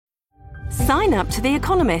Sign up to The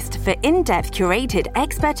Economist for in-depth curated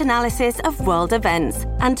expert analysis of world events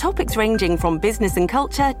and topics ranging from business and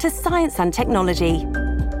culture to science and technology.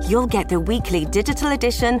 You'll get the weekly digital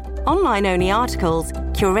edition, online-only articles,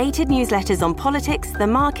 curated newsletters on politics, the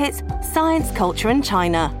markets, science, culture and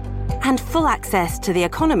China, and full access to The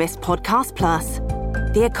Economist Podcast Plus.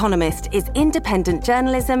 The Economist is independent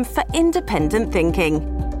journalism for independent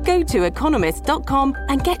thinking. Go to economist.com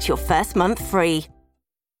and get your first month free.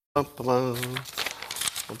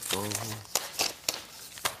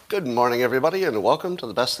 Good morning, everybody, and welcome to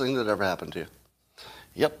the best thing that ever happened to you.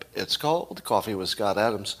 Yep, it's called Coffee with Scott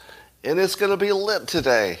Adams, and it's going to be lit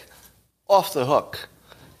today. Off the hook.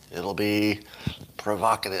 It'll be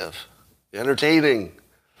provocative, entertaining,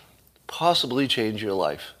 possibly change your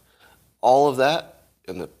life. All of that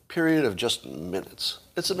in the period of just minutes.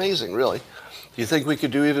 It's amazing, really. Do you think we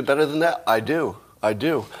could do even better than that? I do.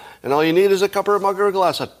 And all you need is a cup or a mug or a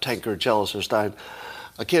glass, a tankard, chalice or stein,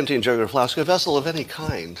 a canteen, jug or flask, a vessel of any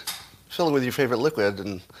kind. Fill it with your favorite liquid,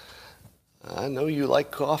 and I know you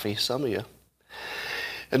like coffee, some of you.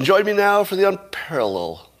 And join me now for the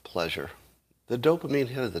unparalleled pleasure, the dopamine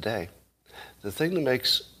hit of the day, the thing that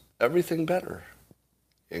makes everything better,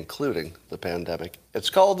 including the pandemic.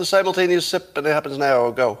 It's called the simultaneous sip, and it happens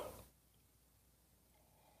now. Go.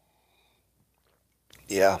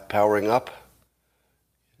 Yeah, powering up.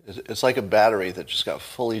 It's like a battery that just got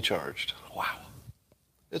fully charged. Wow.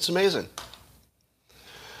 It's amazing.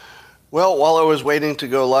 Well, while I was waiting to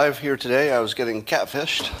go live here today, I was getting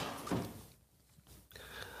catfished.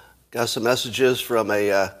 Got some messages from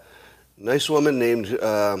a nice woman named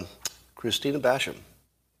Christina Basham.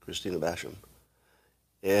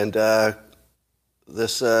 And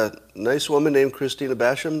this nice woman named Christina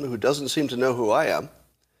Basham, who doesn't seem to know who I am,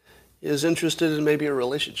 is interested in maybe a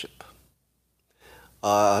relationship.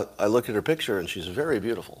 I look at her picture and she's very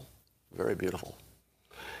beautiful, very beautiful.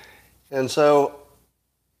 And so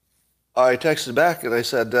I texted back and I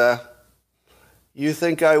said, you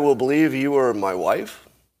think I will believe you are my wife?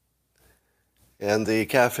 And the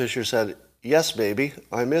catfisher said, yes, baby,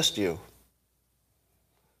 I missed you.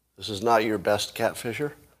 This is not your best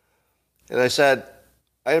catfisher. And I said,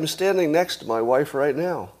 I am standing next to my wife right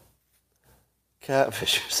now.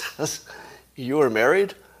 Catfisher says, you are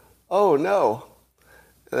married? Oh, no.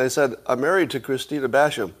 And I said, I'm married to Christina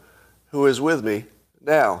Basham, who is with me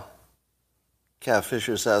now.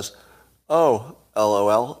 Catfisher says, oh,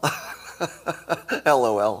 LOL.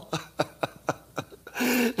 LOL.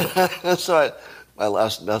 So my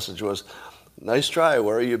last message was, nice try.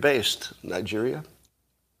 Where are you based? Nigeria?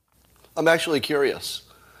 I'm actually curious.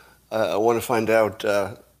 I want to find out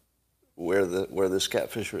where this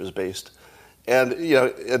catfisher is based. And,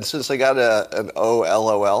 and since I got an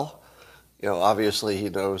OLOL, obviously he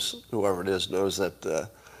knows, whoever it is, knows that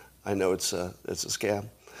I know it's a scam.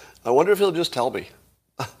 I wonder if he'll just tell me.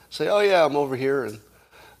 Say, oh yeah, I'm over here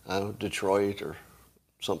in Detroit or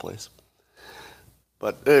someplace.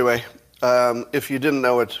 But anyway, if you didn't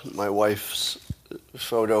know it, my wife's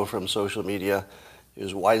photo from social media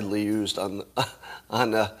is widely used on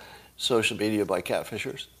social media by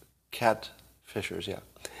catfishers. Catfishers, yeah.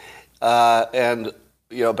 And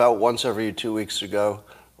about once every 2 weeks ago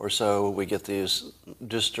or so, we get these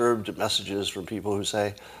disturbed messages from people who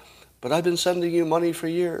say, but I've been sending you money for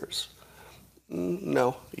years.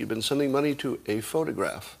 No, you've been sending money to a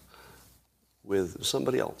photograph with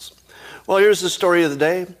somebody else. Well, here's the story of the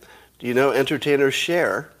day. Do you know entertainer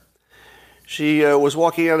Cher? She was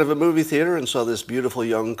walking out of a movie theater and saw this beautiful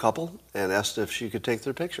young couple and asked if she could take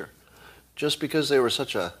their picture, just because they were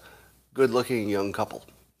such a good-looking young couple.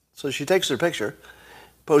 So she takes their picture,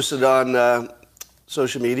 posted on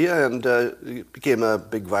social media, and it became a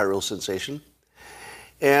big viral sensation.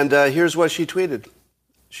 And here's what she tweeted.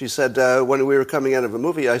 She said, when we were coming out of a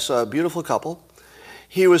movie, I saw a beautiful couple.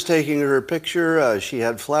 He was taking her picture. She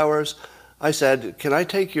had flowers. I said, can I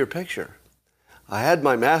take your picture? I had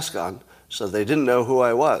my mask on, so they didn't know who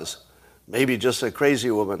I was. Maybe just a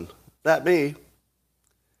crazy woman. That me.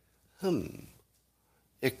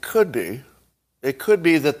 It could be. It could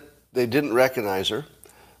be that they didn't recognize her,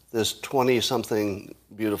 this 20-something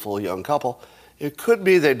beautiful young couple. It could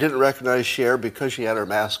be they didn't recognize Cher because she had her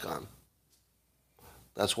mask on.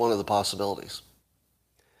 That's one of the possibilities.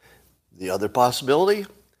 The other possibility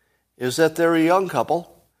is that they're a young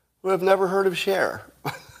couple who have never heard of Cher.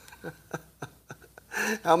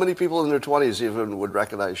 How many people in their 20s even would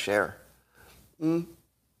recognize Cher?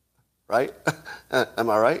 Right? Am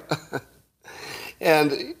I right?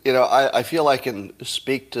 And, I feel I can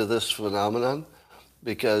speak to this phenomenon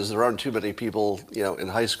because there aren't too many people, in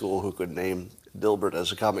high school who could name Dilbert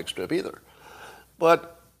as a comic strip either.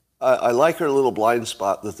 But I like her little blind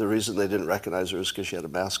spot that the reason they didn't recognize her is because she had a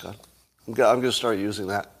mask on. I'm going to start using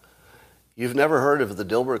that. You've never heard of the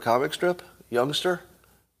Dilbert comic strip, youngster?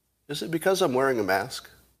 Is it because I'm wearing a mask?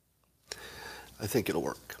 I think it'll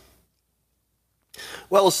work.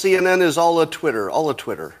 Well, CNN is all a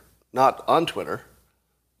Twitter. Not on Twitter,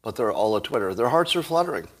 but they're all a Twitter. Their hearts are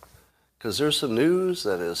fluttering because there's some news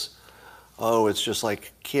that is, it's just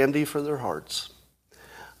like candy for their hearts.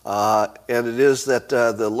 And it is that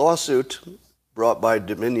the lawsuit brought by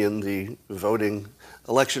Dominion, the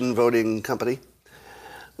election voting company,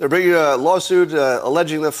 they're bringing a lawsuit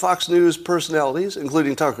alleging that Fox News personalities,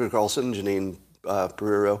 including Tucker Carlson, Janine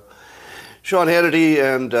Pirro, Sean Hannity,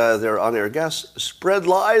 and their on-air guests, spread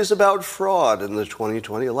lies about fraud in the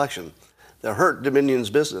 2020 election that hurt Dominion's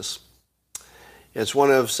business. It's one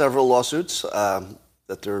of several lawsuits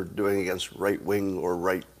that they're doing against right-wing or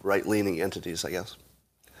right-leaning entities, I guess.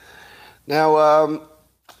 Now,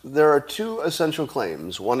 there are two essential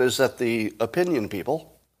claims. One is that the opinion people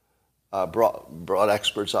brought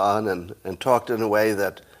experts on and talked in a way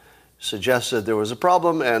that suggested there was a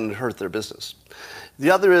problem and hurt their business. The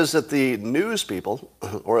other is that the news people,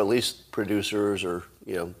 or at least producers or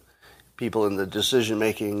people in the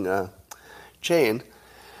decision-making chain,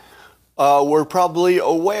 were probably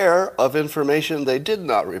aware of information they did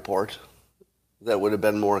not report that would have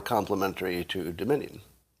been more complimentary to Dominion.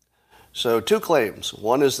 So two claims.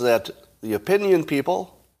 One is that the opinion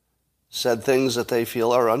people said things that they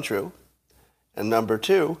feel are untrue. And number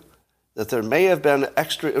two, that there may have been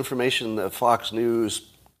extra information that Fox News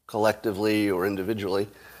collectively or individually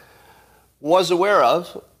was aware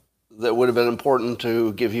of that would have been important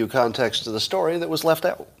to give you context to the story that was left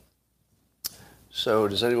out. So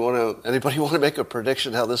does anybody want to make a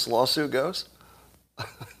prediction how this lawsuit goes?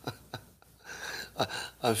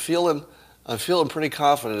 I'm feeling pretty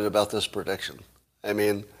confident about this prediction. I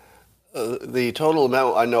mean, the total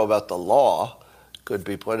amount I know about the law could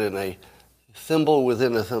be put in a thimble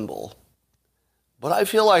within a thimble. But I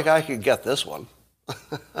feel like I could get this one.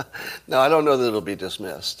 Now, I don't know that it'll be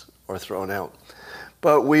dismissed or thrown out.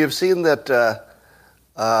 But we have seen that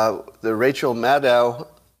the Rachel Maddow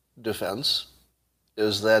defense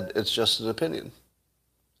is that it's just an opinion.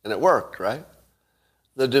 And it worked, right?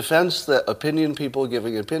 The defense that opinion people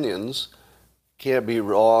giving opinions can't be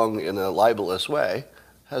wrong in a libelous way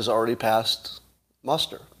has already passed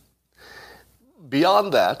muster.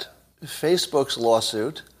 Beyond that, Facebook's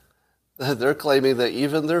lawsuit, they're claiming that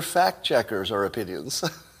even their fact checkers are opinions.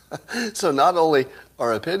 So not only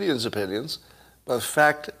are opinions, but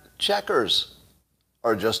fact checkers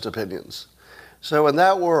are just opinions. So in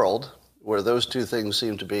that world, where those two things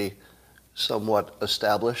seem to be somewhat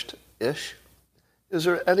established-ish, is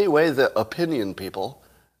there any way that opinion people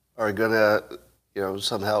are going to,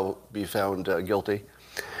 somehow be found guilty?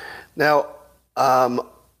 Now,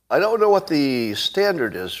 I don't know what the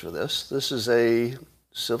standard is for this. This is a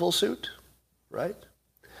civil suit, right?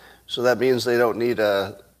 So that means they don't need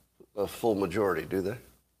a full majority, do they?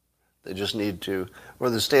 They just need to, or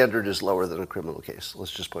the standard is lower than a criminal case.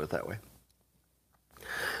 Let's just put it that way.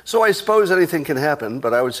 So I suppose anything can happen,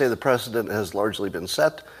 but I would say the precedent has largely been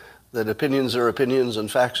set that opinions are opinions and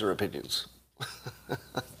facts are opinions.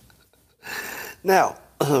 Now,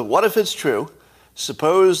 what if it's true?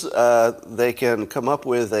 Suppose they can come up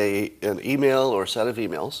with an email or set of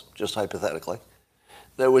emails, just hypothetically,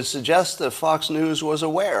 that would suggest that Fox News was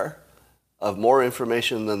aware of more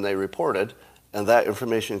information than they reported, and that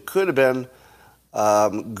information could have been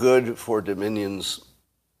good for Dominion's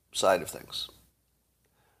side of things.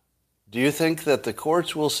 Do you think that the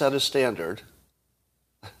courts will set a standard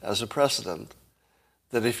as a precedent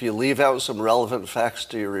that if you leave out some relevant facts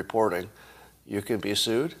to your reporting, you can be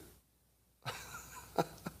sued?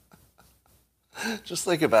 Just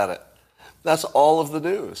think about it. That's all of the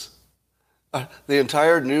news. The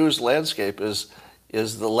entire news landscape is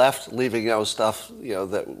the left leaving out stuff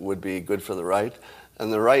that would be good for the right,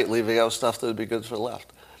 and the right leaving out stuff that would be good for the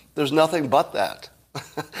left. There's nothing but that.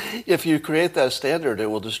 If you create that standard, it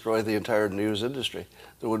will destroy the entire news industry.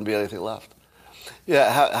 There wouldn't be anything left.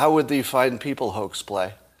 Yeah, how would the Find People hoax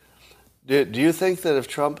play? Do you think that if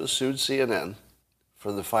Trump sued CNN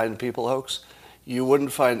for the Find People hoax, you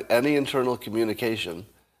wouldn't find any internal communication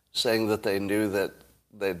saying that they knew that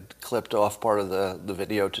they'd clipped off part of the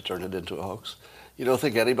video to turn it into a hoax? You don't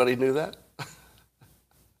think anybody knew that?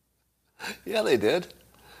 Yeah, they did.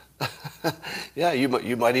 Yeah,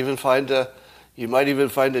 you might even find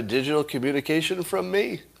a digital communication from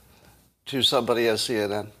me to somebody at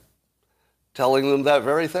CNN, telling them that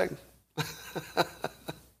very thing.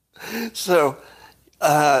 So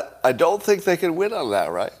I don't think they can win on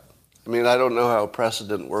that, right? I mean, I don't know how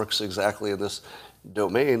precedent works exactly in this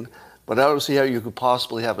domain, but I don't see how you could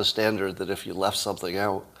possibly have a standard that if you left something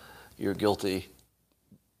out, you're guilty,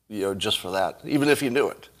 just for that, even if you knew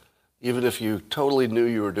it. Even if you totally knew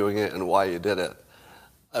you were doing it and why you did it,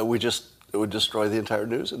 it would destroy the entire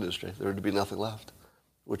news industry. There would be nothing left,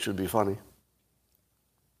 which would be funny.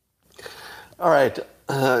 All right.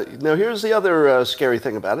 Now, here's the other scary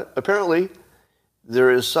thing about it. Apparently,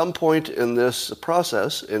 there is some point in this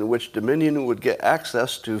process in which Dominion would get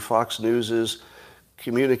access to Fox News's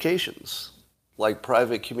communications, like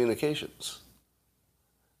private communications,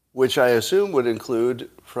 which I assume would include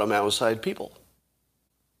from outside people.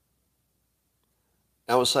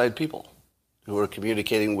 Outside people who are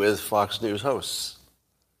communicating with Fox News hosts,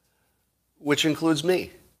 which includes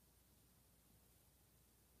me.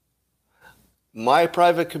 My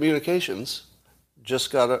private communications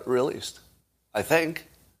just got released. I think,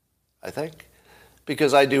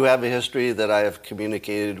 because I do have a history that I have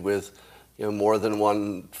communicated with, more than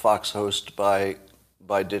one Fox host by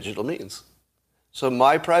digital means. So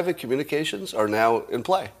my private communications are now in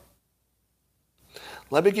play.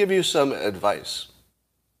 Let me give you some advice.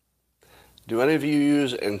 Do any of you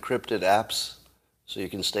use encrypted apps so you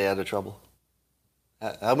can stay out of trouble?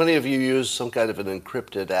 How many of you use some kind of an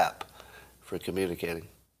encrypted app for communicating?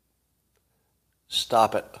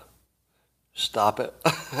 Stop it. Stop it.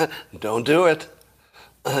 Don't do it.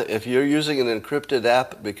 If you're using an encrypted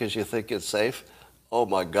app because you think it's safe, oh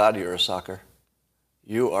my God, you're a sucker.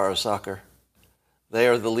 You are a sucker. They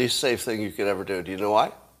are the least safe thing you could ever do. Do you know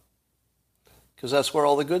why? Because that's where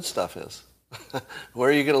all the good stuff is. Where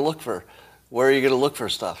are you going to look for? Where are you going to look for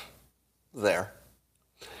stuff? There.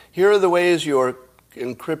 Here are the ways your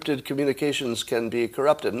encrypted communications can be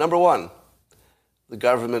corrupted. Number one, the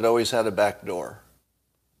government always had a back door.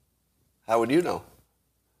 How would you know?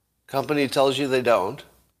 Company tells you they don't.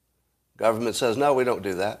 Government says, no, we don't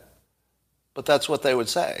do that. But that's what they would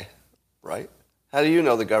say, right? How do you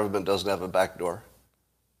know the government doesn't have a back door?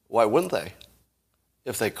 Why wouldn't they?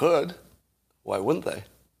 If they could, why wouldn't they?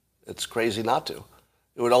 It's crazy not to.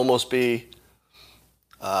 It would almost be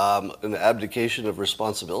an abdication of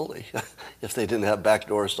responsibility if they didn't have back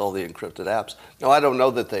doors to all the encrypted apps. Now, I don't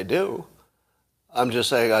know that they do. I'm just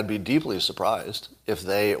saying I'd be deeply surprised if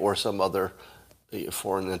they or some other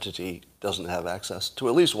foreign entity doesn't have access to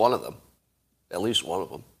at least one of them. At least one of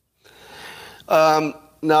them.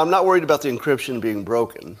 Now, I'm not worried about the encryption being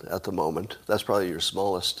broken at the moment. That's probably your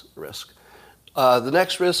smallest risk. The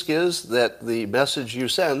next risk is that the message you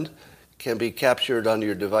send can be captured on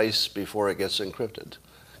your device before it gets encrypted,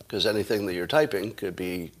 because anything that you're typing could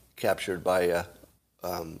be captured by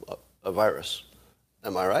a virus.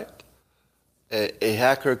 Am I right? A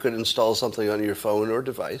hacker could install something on your phone or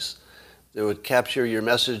device that would capture your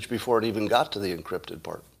message before it even got to the encrypted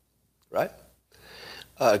part, right?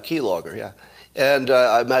 Keylogger, yeah. And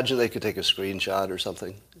I imagine they could take a screenshot or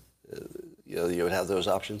something. You would have those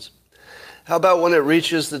options. How about when it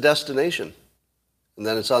reaches the destination? And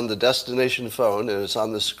then it's on the destination phone and it's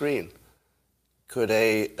on the screen. Could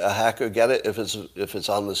a hacker get it if it's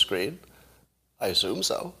on the screen? I assume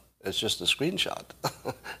so. It's just a screenshot.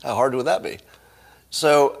 How hard would that be?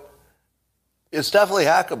 So it's definitely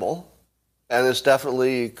hackable, and it's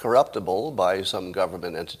definitely corruptible by some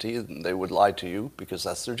government entity. And they would lie to you because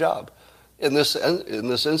that's their job. In this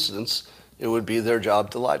instance, it would be their job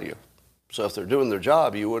to lie to you. So if they're doing their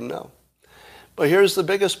job, you wouldn't know. But here's the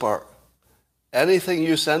biggest part. Anything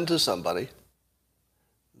you send to somebody,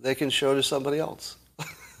 they can show to somebody else.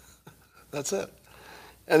 That's it.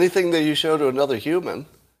 Anything that you show to another human,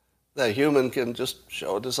 that human can just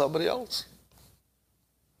show it to somebody else.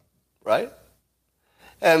 Right?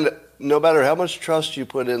 And no matter how much trust you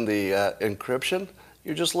put in the encryption,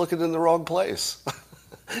 you're just looking in the wrong place.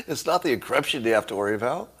 It's not the encryption you have to worry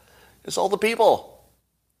about. It's all the people.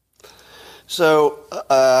 So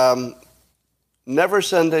never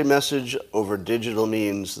send a message over digital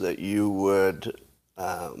means that you would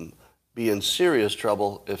be in serious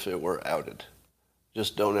trouble if it were outed.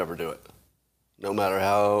 Just don't ever do it. No matter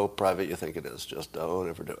how private you think it is, just don't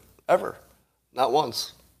ever do it. Ever. Not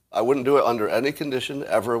once. I wouldn't do it under any condition,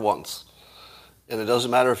 ever once. And it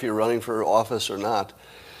doesn't matter if you're running for office or not.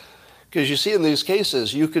 Because you see in these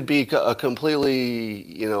cases, you could be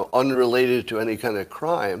completely, unrelated to any kind of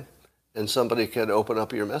crime, and somebody could open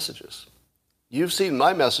up your messages. You've seen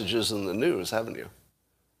my messages in the news, haven't you?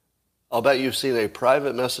 I'll bet you've seen a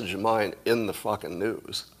private message of mine in the fucking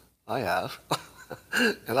news. I have.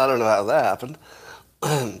 And I don't know how that happened.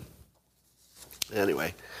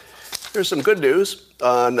 Anyway, here's some good news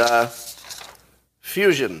on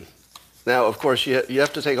fusion. Now, of course, you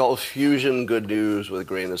have to take all fusion good news with a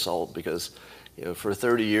grain of salt because, for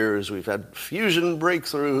 30 years we've had fusion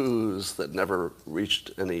breakthroughs that never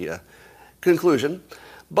reached any conclusion.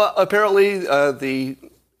 But apparently the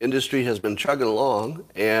industry has been chugging along,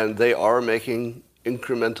 and they are making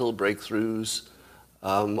incremental breakthroughs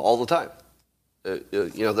all the time.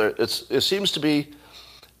 It seems to be,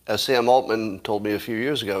 as Sam Altman told me a few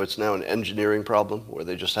years ago, it's now an engineering problem where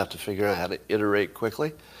they just have to figure out how to iterate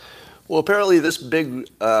quickly. Well, apparently this big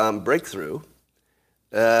breakthrough,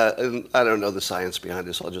 and I don't know the science behind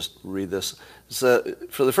this, I'll just read this.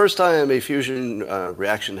 For the first time, a fusion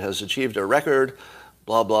reaction has achieved a record,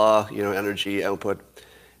 blah, blah, energy output,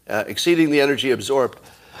 exceeding the energy absorbed.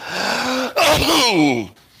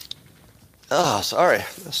 Oh, sorry,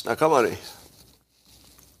 that's not come on me.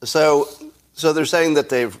 So they're saying that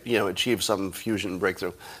they've, achieved some fusion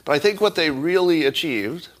breakthrough. But I think what they really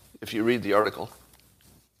achieved, if you read the article,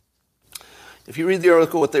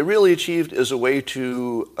 what they really achieved is a way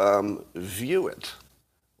to view it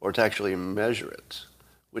or to actually measure it,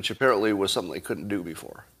 which apparently was something they couldn't do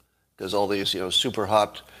before. Because all these, super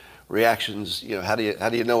hot reactions, how do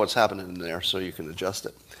you know what's happening in there so you can adjust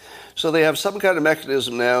it? So they have some kind of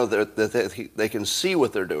mechanism now that they can see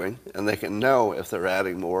what they're doing, and they can know if they're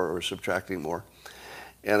adding more or subtracting more.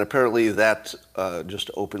 And apparently that just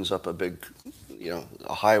opens up a big,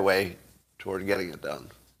 a highway toward getting it done.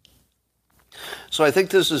 So I think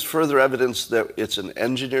this is further evidence that it's an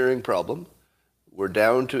engineering problem. We're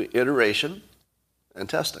down to iteration and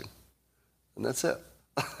testing, and that's it.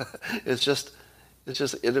 It's just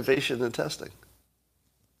innovation and testing.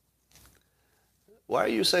 Why are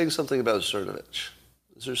you saying something about Cernovich?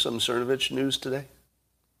 Is there some Cernovich news today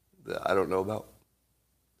that I don't know about?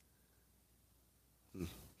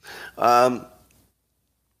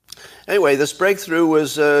 Anyway, this breakthrough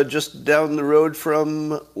was just down the road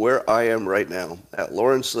from where I am right now, at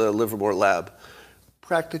Lawrence Livermore Lab,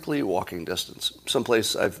 practically walking distance.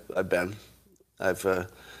 Someplace I've been. I've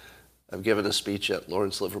given a speech at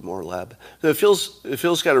Lawrence Livermore Lab. It feels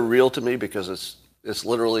kind of real to me because it's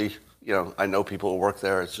literally, I know people who work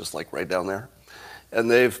there. It's just like right down there,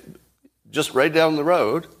 and they've just right down the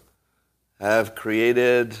road have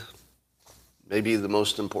created maybe the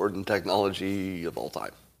most important technology of all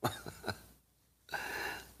time.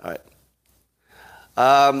 All right.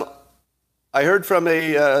 I heard from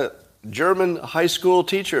a German high school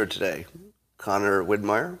teacher today, Connor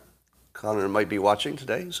Widmeyer. Connor might be watching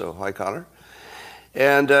today, so hi, Connor.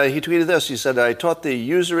 And he tweeted this. He said, I taught the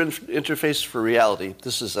user interface for reality.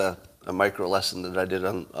 This is a micro lesson that I did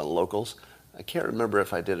on locals. I can't remember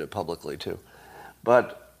if I did it publicly, too.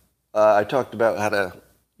 But I talked about how to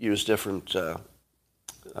use different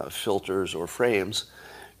filters or frames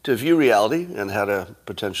to view reality and how to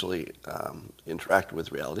potentially interact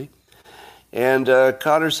with reality. And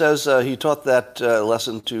Connor says he taught that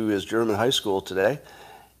lesson to his German high school today.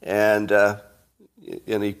 And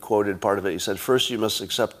he quoted part of it. He said, first you must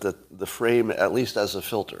accept the frame at least as a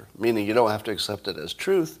filter, meaning you don't have to accept it as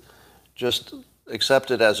truth, just accept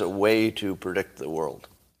it as a way to predict the world.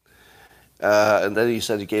 And then he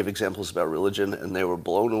said he gave examples about religion, and they were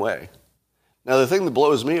blown away. Now, the thing that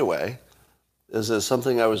blows me away is that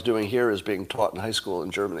something I was doing here is being taught in high school in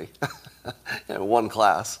Germany in one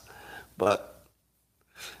class. But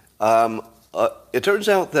it turns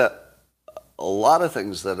out that a lot of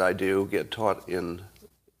things that I do get taught in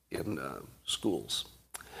schools.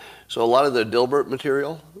 So a lot of the Dilbert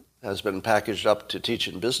material has been packaged up to teach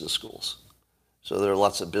in business schools. So there are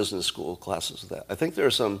lots of business school classes of that. I think there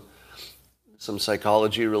are some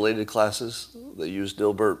psychology-related classes that use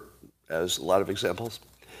Dilbert as a lot of examples.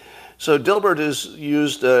 So Dilbert is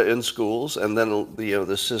used in schools, and then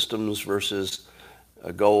the systems versus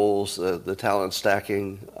goals, the talent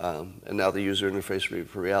stacking, and now the user interface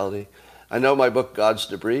for reality. I know my book, God's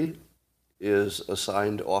Debris, is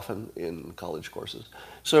assigned often in college courses.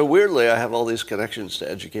 So weirdly, I have all these connections to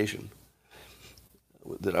education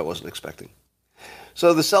that I wasn't expecting.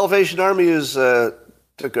 So the Salvation Army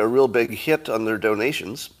took a real big hit on their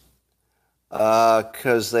donations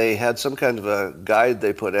because they had some kind of a guide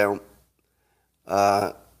they put out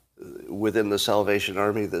within the Salvation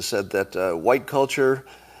Army that said that white culture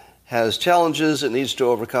has challenges it needs to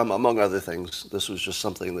overcome, among other things. This was just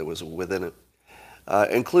something that was within it,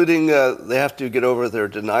 including they have to get over their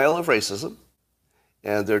denial of racism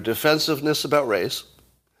and their defensiveness about race.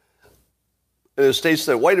 It states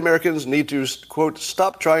that white Americans need to, quote,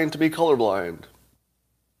 stop trying to be colorblind.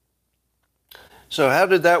 So how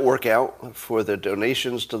did that work out for the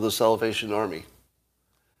donations to the Salvation Army?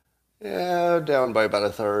 Yeah, down by about a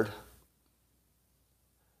third.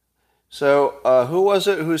 So who was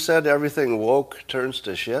it who said everything woke turns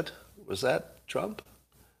to shit? Was that Trump?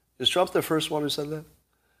 Is Trump the first one who said that?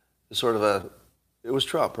 It's sort of it was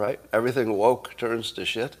Trump, right? Everything woke turns to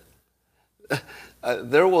shit.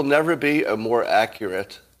 There will never be a more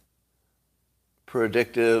accurate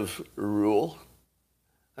predictive rule.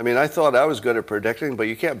 I mean, I thought I was good at predicting, but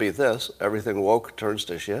you can't beat this. Everything woke turns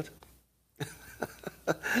to shit.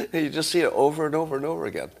 You just see it over and over and over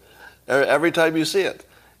again. Every time you see it,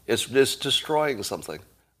 it's just destroying something.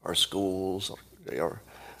 Our schools,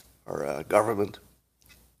 our government.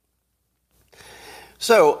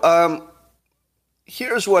 So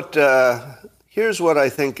here's what I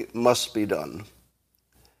think must be done.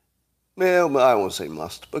 Well, I won't say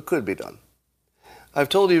must, but could be done. I've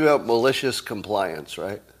told you about malicious compliance,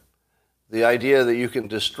 right? The idea that you can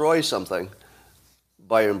destroy something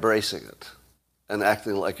by embracing it and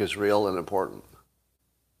acting like it's real and important,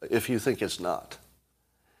 if you think it's not.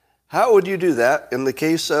 How would you do that in the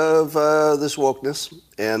case of this wokeness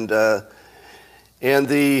and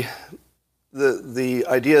the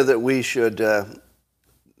idea that we should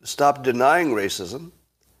stop denying racism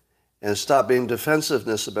and stop being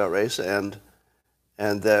defensiveness about race and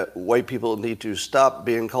that white people need to stop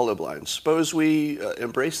being colorblind? Suppose we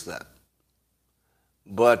embrace that,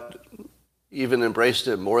 but even embraced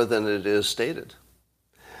it more than it is stated.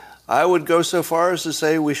 I would go so far as to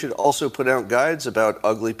say we should also put out guides about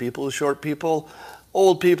ugly people, short people,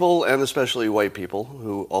 old people, and especially white people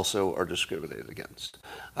who also are discriminated against.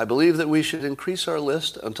 I believe that we should increase our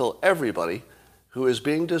list until everybody who is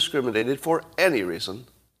being discriminated for any reason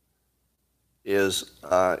is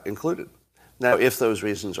included. Now, if those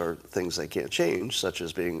reasons are things they can't change, such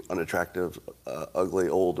as being unattractive, ugly,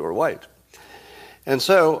 old, or white. And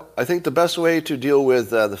so I think the best way to deal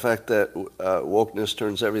with the fact that wokeness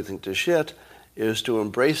turns everything to shit is to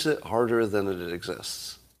embrace it harder than it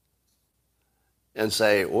exists. And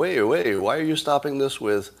say, wait, why are you stopping this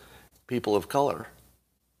with people of color?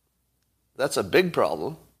 That's a big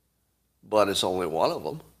problem, but it's only one of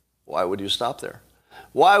them. Why would you stop there?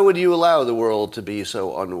 Why would you allow the world to be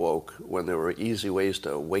so unwoke when there were easy ways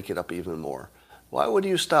to wake it up even more? Why would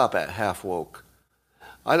you stop at half woke?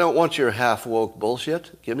 I don't want your half woke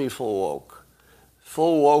bullshit. Give me full woke.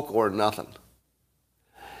 Full woke or nothing.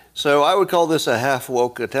 So I would call this a half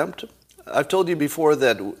woke attempt. I've told you before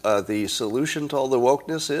that the solution to all the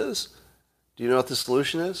wokeness is, do you know what the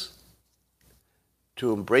solution is?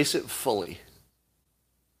 To embrace it fully.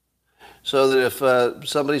 So that if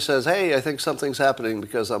somebody says, hey, I think something's happening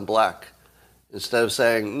because I'm black, instead of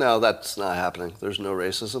saying, no, that's not happening, there's no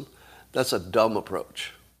racism, that's a dumb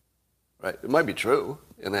approach. Right? It might be true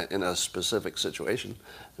in a specific situation.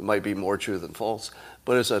 It might be more true than false,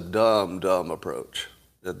 but it's a dumb approach.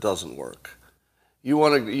 It doesn't work. You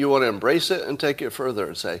want to embrace it and take it further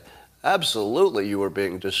and say, absolutely, you are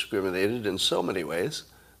being discriminated in so many ways,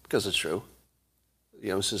 because it's true. You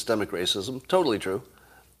know, systemic racism, totally true.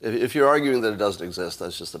 If you're arguing that it doesn't exist,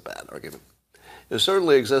 that's just a bad argument. It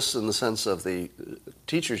certainly exists in the sense of the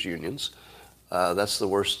teachers' unions. That's the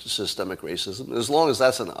worst systemic racism. As long as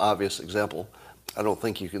that's an obvious example, I don't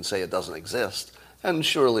think you can say it doesn't exist. And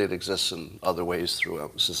surely it exists in other ways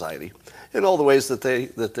throughout society, in all the ways that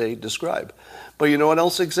they describe. But you know what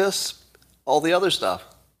else exists? All the other stuff.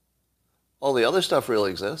 All the other stuff really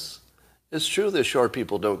exists. It's true that short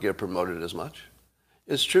people don't get promoted as much.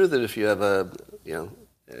 It's true that if you have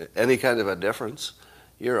any kind of a difference,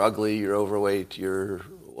 you're ugly, you're overweight, you're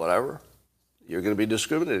whatever, you're going to be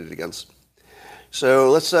discriminated against.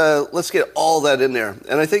 So let's get all that in there.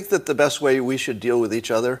 And I think that the best way we should deal with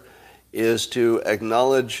each other is to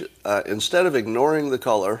acknowledge, instead of ignoring the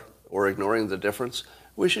color or ignoring the difference,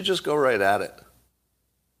 we should just go right at it.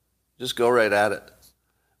 Just go right at it.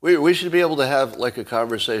 We should be able to have like a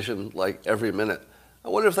conversation like every minute. I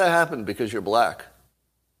wonder if that happened because you're black.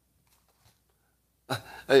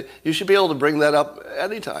 You should be able to bring that up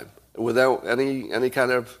anytime without any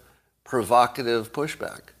kind of provocative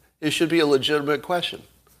pushback. It should be a legitimate question.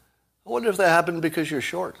 I wonder if that happened because you're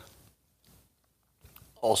short.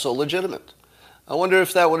 Also legitimate. I wonder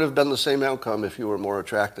if that would have been the same outcome if you were more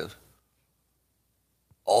attractive.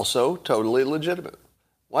 Also totally legitimate.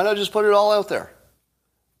 Why not just put it all out there?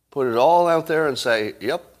 Put it all out there and say,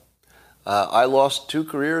 yep, I lost 2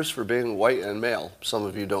 careers for being white and male. Some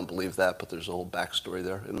of you don't believe that, but there's a whole backstory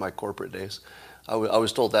there in my corporate days. I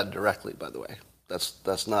was told that directly, by the way.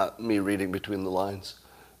 That's not me reading between the lines.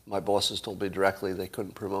 My bosses told me directly they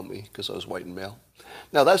couldn't promote me because I was white and male.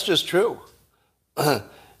 Now, that's just true.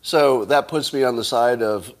 So that puts me on the side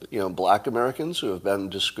of black Americans who have been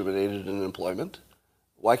discriminated in employment.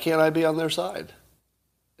 Why can't I be on their side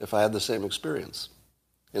if I had the same experience?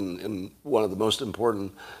 in one of the most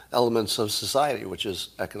important elements of society, which is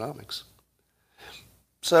economics.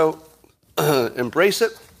 So embrace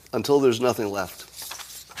it until there's nothing left.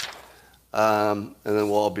 And then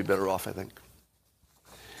we'll all be better off, I think.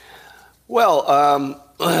 Well,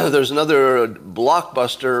 there's another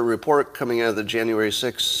blockbuster report coming out of the January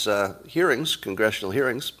 6 hearings, congressional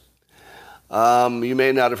hearings. You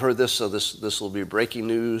may not have heard this, so this will be breaking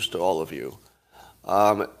news to all of you.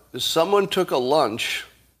 Someone took a lunch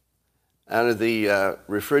out of the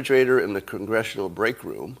refrigerator in the congressional break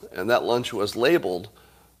room, and that lunch was labeled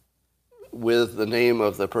with the name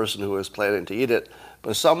of the person who was planning to eat it.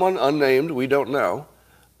 But someone unnamed, we don't know,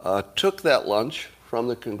 took that lunch from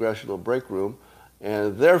the congressional break room,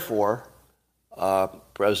 and therefore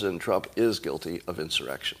President Trump is guilty of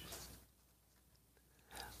insurrection.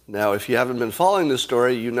 Now, if you haven't been following this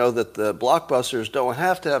story, you know that the blockbusters don't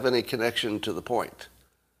have to have any connection to the point.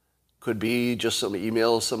 Could be just some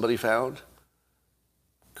emails somebody found.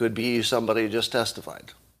 Could be somebody just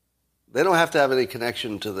testified. They don't have to have any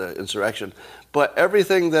connection to the insurrection. But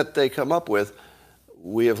everything that they come up with,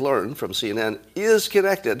 we have learned from CNN, is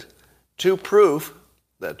connected to proof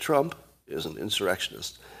that Trump is an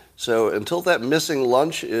insurrectionist. So until that missing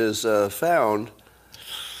lunch is found,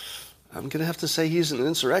 I'm going to have to say he's an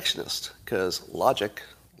insurrectionist, because logic.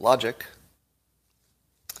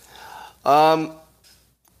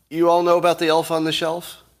 You all know about the elf on the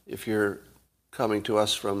shelf? If you're coming to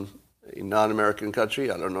us from a non-American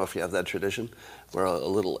country, I don't know if you have that tradition, where a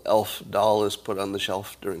little elf doll is put on the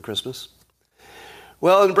shelf during Christmas.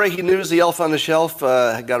 Well, in breaking news, the elf on the shelf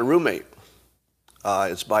got a roommate.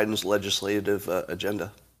 It's Biden's legislative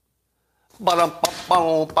agenda.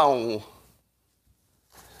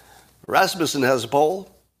 Rasmussen has a poll.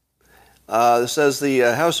 It says the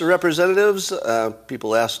House of Representatives,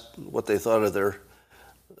 people asked what they thought of their,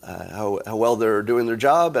 how well they're doing their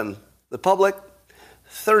job, and the public,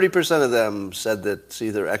 30% of them said that it's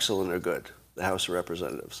either excellent or good, the House of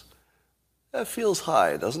Representatives. That feels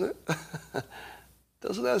high, doesn't it?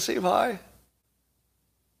 Doesn't that seem high?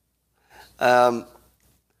 And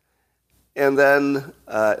then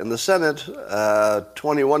in the Senate,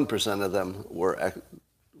 21% of them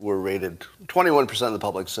were rated, 21% of the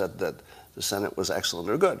public said that the Senate was excellent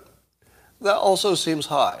or good. That also seems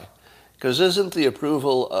high, because isn't the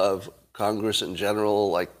approval of Congress in general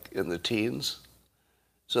like in the teens?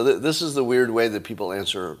 So this is the weird way that people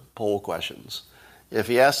answer poll questions. If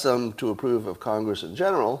you ask them to approve of Congress in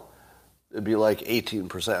general, it'd be like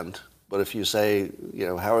 18%. But if you say,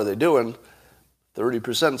 how are they doing?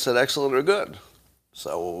 30% said excellent or good.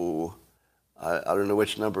 So I don't know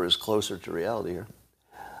which number is closer to reality here.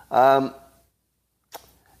 And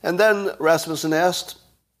then Rasmussen asked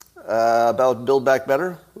about Build Back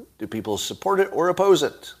Better. Do people support it or oppose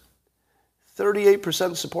it?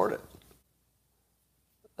 38% support it.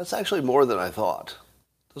 That's actually more than I thought.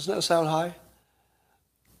 Doesn't that sound high?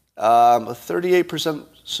 38%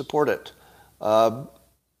 support it. I'm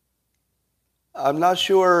not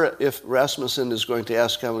sure if Rasmussen is going to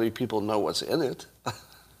ask how many people know what's in it.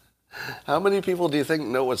 How many people do you think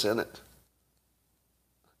know what's in it?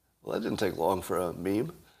 Well, that didn't take long for a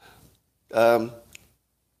meme. I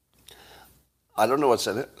don't know what's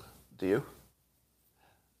in it. Do you?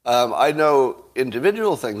 I know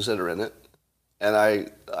individual things that are in it, and I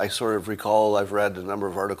sort of recall I've read a number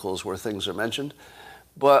of articles where things are mentioned,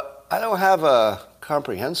 but I don't have a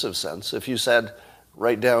comprehensive sense. If you said,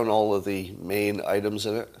 write down all of the main items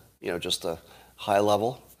in it, just a high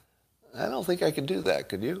level, I don't think I could do that,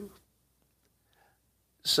 could you?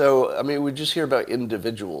 So, we just hear about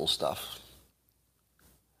individual stuff.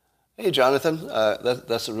 Hey, Jonathan,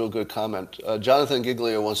 that's a real good comment. Jonathan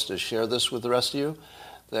Giglio wants to share this with the rest of you,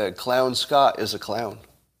 that Clown Scott is a clown.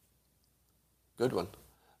 Good one.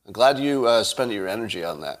 I'm glad you spent your energy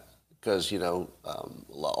on that, because,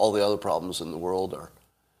 all the other problems in the world are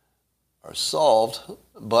solved,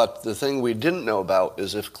 but the thing we didn't know about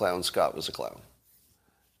is if Clown Scott was a clown.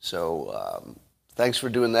 So thanks for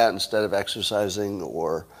doing that instead of exercising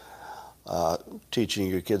or teaching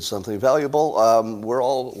your kids something valuable. We're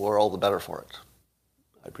all the better for it.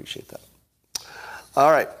 I appreciate that.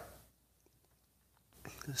 All right.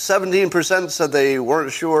 17% said they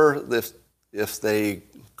weren't sure if they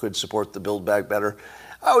could support the Build Back Better.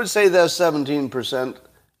 I would say that 17%.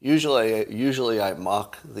 Usually I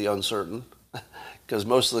mock the uncertain, because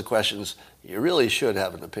most of the questions you really should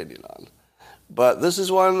have an opinion on. But this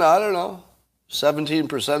is one, I don't know.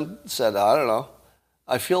 17% said, I don't know.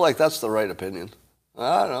 I feel like that's the right opinion.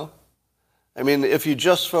 I don't know. If you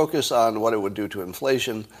just focus on what it would do to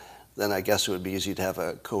inflation, then I guess it would be easy to have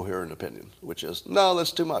a coherent opinion, which is, no,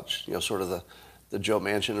 that's too much. Sort of the Joe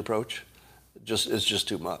Manchin approach. It's just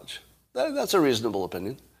too much. That's a reasonable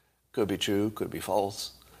opinion. Could be true, could be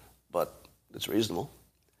false, but it's reasonable.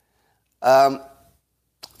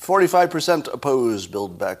 45% oppose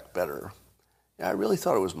Build Back Better. Yeah, I really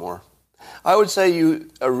thought it was more. I would say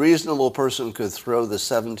a reasonable person could throw the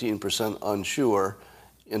 17% unsure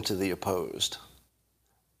into the opposed.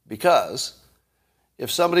 Because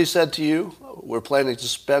if somebody said to you, we're planning to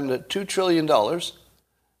spend $2 trillion,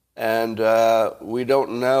 and we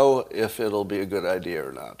don't know if it'll be a good idea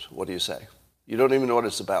or not, what do you say? You don't even know what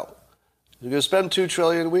it's about. You're going to spend $2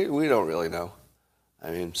 trillion? We don't really know. I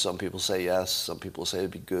mean, some people say yes, some people say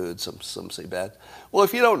it'd be good, some say bad. Well,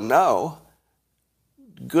 if you don't know,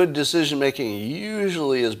 good decision-making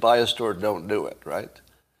usually is biased toward don't do it, right?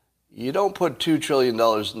 You don't put $2 trillion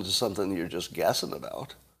into something you're just guessing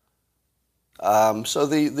about. So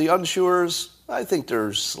the unsures, I think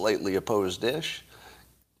they're slightly opposed-ish,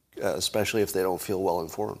 especially if they don't feel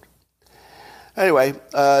well-informed. Anyway,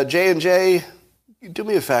 J&J, do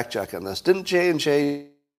me a fact check on this. Didn't J&J,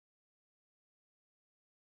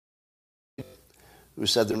 who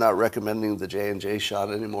said they're not recommending the J&J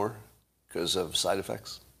shot anymore because of side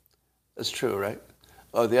effects? That's true, right?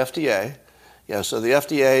 Oh, the FDA. Yeah, so the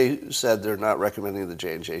FDA said they're not recommending the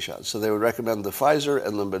J&J shot. So they would recommend the Pfizer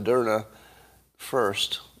and the Moderna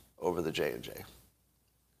first over the J&J.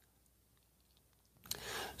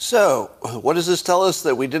 So what does this tell us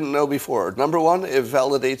that we didn't know before? Number one, it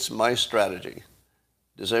validates my strategy.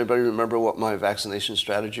 Does anybody remember what my vaccination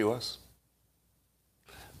strategy was?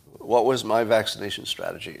 What was my vaccination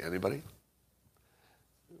strategy? Anybody?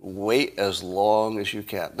 Wait as long as you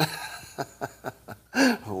can.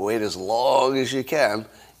 Wait as long as you can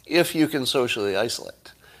if you can socially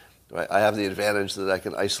isolate. Right? I have the advantage that I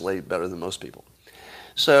can isolate better than most people.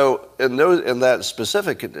 So in that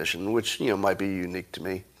specific condition, which might be unique to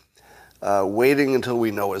me, waiting until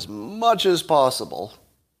we know as much as possible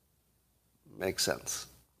makes sense.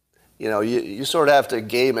 You sort of have to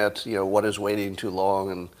game it, what is waiting too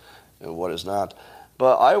long and what is not.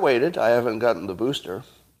 But I waited. I haven't gotten the booster.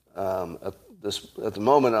 At the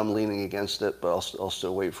moment, I'm leaning against it, but I'll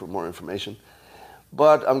still wait for more information.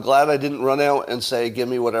 But I'm glad I didn't run out and say, give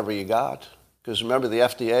me whatever you got. Because remember,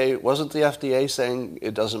 wasn't the FDA saying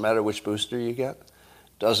it doesn't matter which booster you get?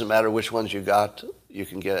 Doesn't matter which ones you got, you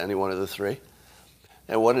can get any one of the three.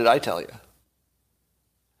 And what did I tell you?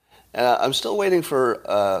 And I'm still waiting for,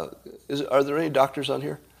 are there any doctors on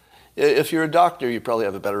here? If you're a doctor, you probably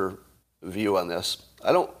have a better view on this.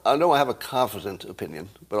 I don't have a confident opinion,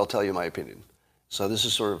 but I'll tell you my opinion. So this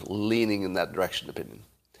is sort of leaning in that direction opinion.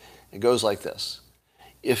 It goes like this.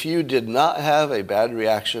 If you did not have a bad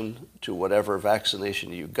reaction to whatever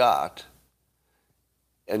vaccination you got,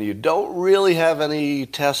 and you don't really have any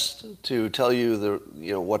tests to tell you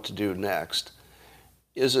what to do next,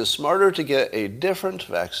 is it smarter to get a different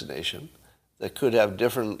vaccination that could have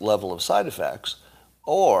different level of side effects,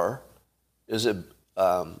 or is it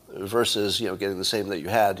versus getting the same that you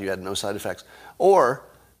had no side effects, or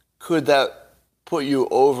could that put you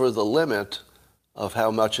over the limit of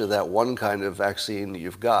how much of that one kind of vaccine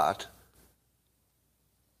you've got?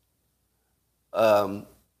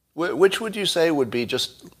 Which would you say would be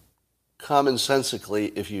just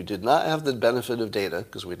commonsensically, if you did not have the benefit of data,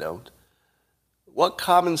 because we don't, what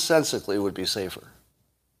commonsensically would be safer?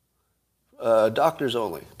 Doctors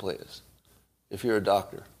only, please. If you're a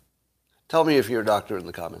doctor. Tell me if you're a doctor in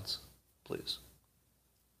the comments, please.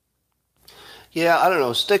 Yeah, I don't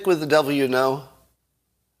know. Stick with the devil you know.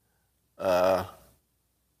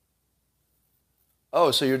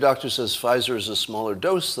 So your doctor says Pfizer is a smaller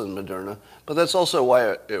dose than Moderna, but that's also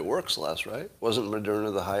why it works less, right? Wasn't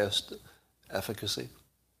Moderna the highest efficacy?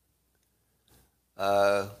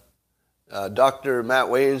 Dr. Matt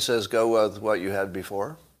Wayne says go with what you had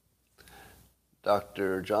before.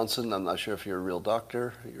 Dr. Johnson, I'm not sure if you're a real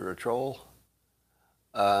doctor. You're a troll.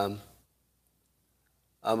 I'm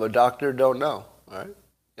a doctor, don't know. All right?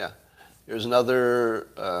 Yeah. Here's another...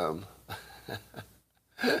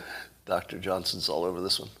 Dr. Johnson's all over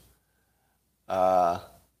this one.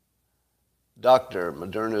 Doctor,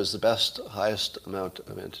 Moderna is the best, highest amount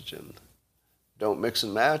of antigen. Don't mix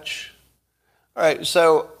and match. All right,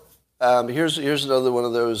 so here's another one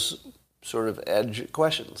of those sort of edge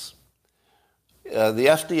questions. The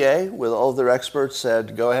FDA, with all their experts,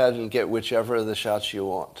 said, go ahead and get whichever of the shots you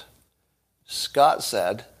want. Scott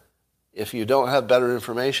said, if you don't have better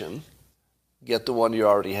information, get the one you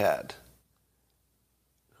already had.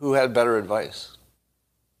 Who had better advice?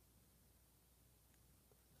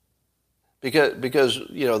 Because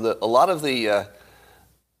a lot of the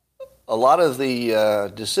a lot of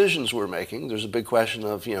the decisions we're making, there's a big question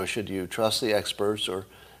of, should you trust the experts or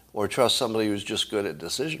trust somebody who's just good at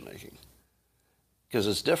decision making? Because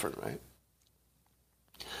it's different, right?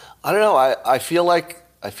 I don't know. I feel like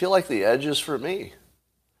the edge is for me,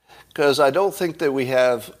 because I don't think that we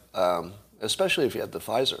have, especially if you had the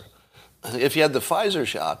Pfizer. If you had the Pfizer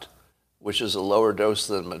shot, which is a lower dose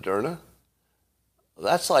than Moderna,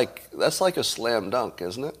 that's like a slam dunk,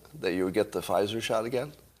 isn't it? That you would get the Pfizer shot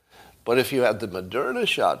again. But if you had the Moderna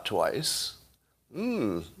shot twice,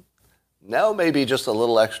 now maybe just a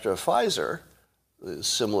little extra Pfizer,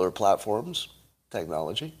 similar platforms,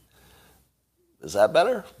 technology. Is that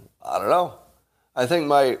better? I don't know. I think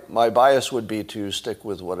my bias would be to stick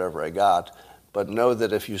with whatever I got, but know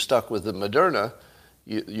that if you stuck with the Moderna,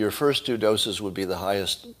 your first 2 doses would be the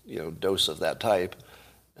highest dose of that type,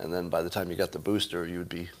 and then by the time you got the booster, you would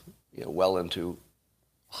be well into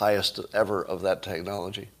highest ever of that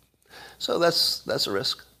technology. So that's a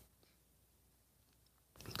risk.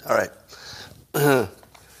 All right.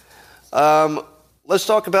 Let's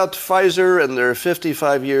talk about Pfizer and their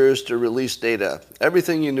 55 years to release data.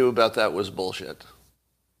 Everything you knew about that was bullshit.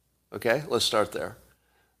 Okay, let's start there.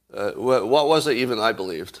 What was it even I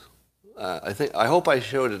believed? I hope I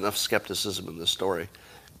showed enough skepticism in this story,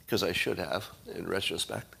 because I should have, in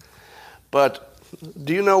retrospect. But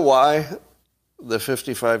do you know why the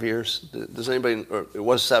 55 years? Does anybody? Or it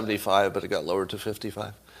was 75, but it got lowered to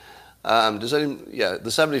 55. The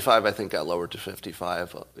 75 I think got lowered to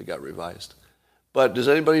 55. It got revised. But does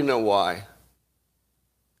anybody know why?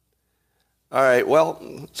 All right.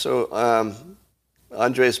 Well, so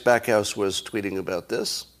Andres Backhaus was tweeting about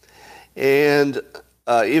this, and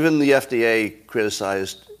even the FDA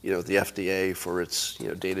criticized, the FDA for its,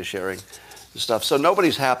 data sharing stuff. So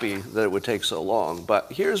nobody's happy that it would take so long.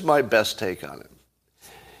 But here's my best take on it.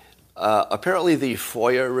 Apparently, the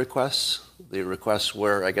FOIA requests, the requests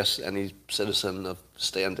where I guess any citizen of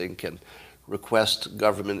standing can request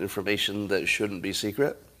government information that shouldn't be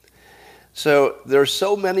secret. So there are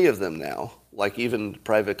so many of them now. Like even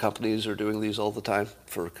private companies are doing these all the time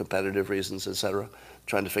for competitive reasons, et cetera,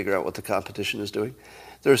 trying to figure out what the competition is doing.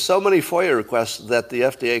 There are so many FOIA requests that the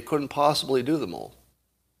FDA couldn't possibly do them all.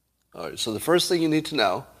 All right, so the first thing you need to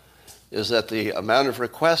know is that the amount of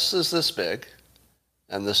requests is this big,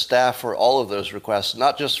 and the staff for all of those requests,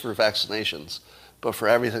 not just for vaccinations, but for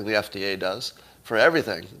everything the FDA does, for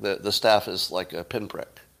everything, the staff is like a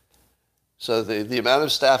pinprick. So the amount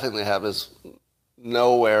of staffing they have is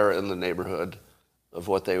nowhere in the neighborhood of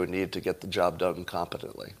what they would need to get the job done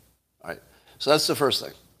competently. All right. So that's the first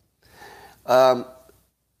thing.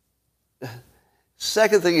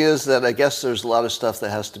 Second thing is that I guess there's a lot of stuff that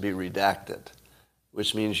has to be redacted,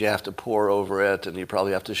 which means you have to pore over it, and you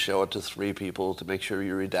probably have to show it to 3 people to make sure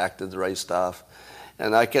you redacted the right stuff.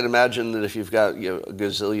 And I can imagine that if you've got a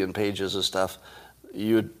gazillion pages of stuff,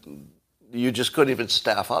 you just couldn't even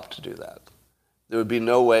staff up to do that. There would be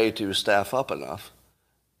no way to staff up enough,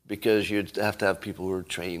 because you'd have to have people who are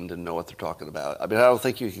trained and know what they're talking about. I mean, I don't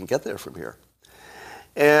think you can get there from here.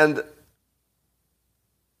 And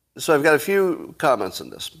so I've got a few comments on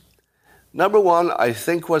this. Number one, I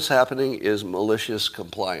think what's happening is malicious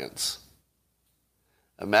compliance.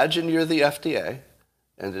 Imagine you're the FDA,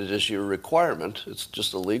 and it is your requirement, it's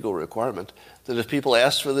just a legal requirement, that if people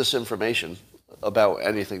ask for this information about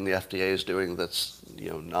anything the FDA is doing that's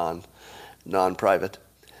non-private,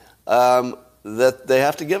 that they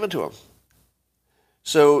have to give it to them.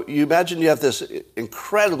 So you imagine you have this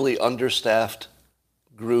incredibly understaffed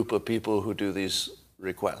group of people who do these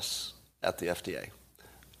requests at the FDA.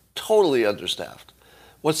 Totally understaffed.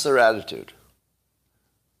 What's their attitude?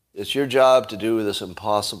 It's your job to do this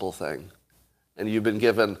impossible thing. And you've been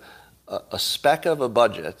given a speck of a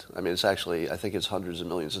budget. I mean, it's actually, I think it's hundreds of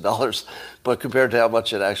millions of dollars, but compared to how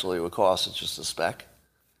much it actually would cost, it's just a speck.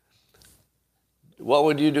 What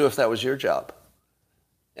would you do if that was your job?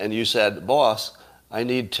 And you said, boss, I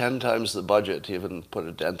need 10 times the budget to even put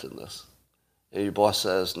a dent in this. And your boss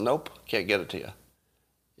says, nope, can't get it to you.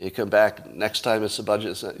 You come back, next time it's the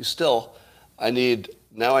budget, still, I need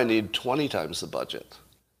 20 times the budget,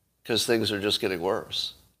 because things are just getting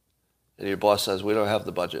worse. And your boss says, we don't have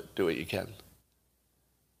the budget, do what you can.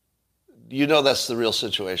 You know that's the real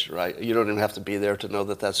situation, right? You don't even have to be there to know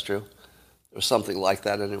that that's true, or something like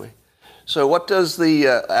that anyway. So what does the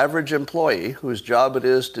average employee, whose job it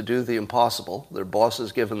is to do the impossible, their boss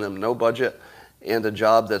has given them no budget and a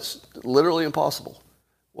job that's literally impossible,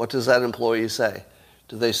 what does that employee say?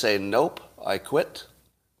 Do they say, nope, I quit,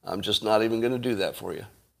 I'm just not even going to do that for you?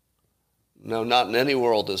 No, not in any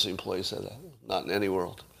world does the employee say that. Not in any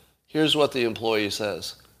world. Here's what the employee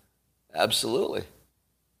says. Absolutely.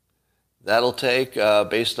 That'll take,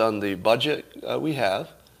 based on the budget we have,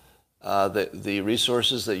 the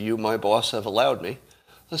resources that you, my boss, have allowed me.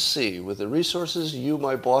 Let's see, with the resources you,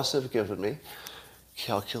 my boss, have given me,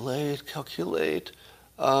 calculate,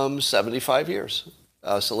 75 years.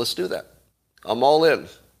 So let's do that. I'm all in.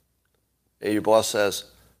 And your boss says,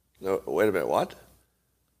 no, wait a minute, what?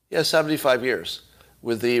 Yeah, 75 years.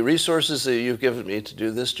 With the resources that you've given me to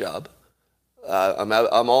do this job,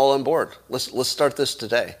 I'm all on board. Let's start this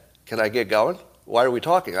today. Can I get going? Why are we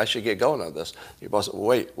talking? I should get going on this. Your boss said,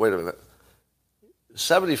 wait a minute.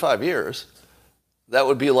 75 years? That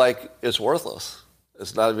would be like it's worthless.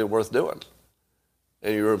 It's not even worth doing.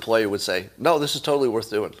 And your employee would say, no, this is totally worth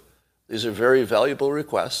doing. These are very valuable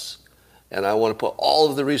requests, and I want to put all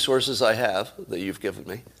of the resources I have that you've given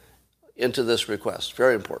me into this request.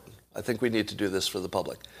 Very important. I think we need to do this for the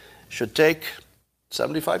public. Should take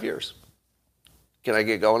 75 years. Can I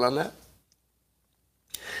get going on that?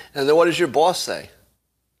 And then what does your boss say?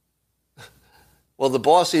 Well, the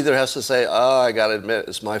boss either has to say, I got to admit,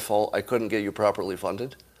 it's my fault. I couldn't get you properly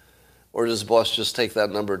funded. Or does the boss just take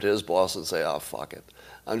that number to his boss and say, fuck it.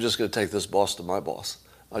 I'm just going to take this boss to my boss.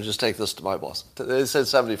 I'll just take this to my boss. They said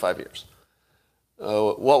 75 years.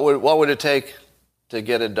 What would it take to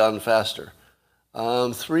get it done faster?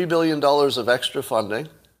 $3 billion of extra funding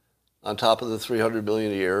on top of the $300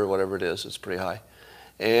 million a year or whatever it is. It's pretty high.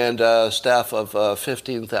 And staff of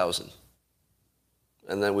 15,000.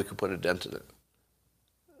 And then we could put a dent in it.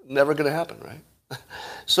 Never going to happen, right?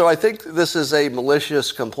 So I think this is a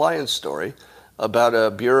malicious compliance story about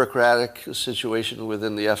a bureaucratic situation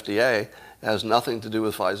within the FDA. It has nothing to do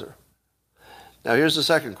with Pfizer. Now here's the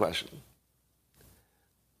second question.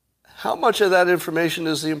 How much of that information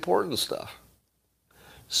is the important stuff?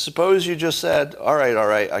 Suppose you just said, all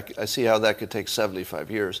right, I see how that could take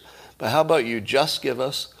 75 years, but how about you just give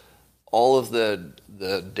us all of the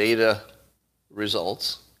data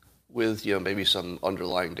results with maybe some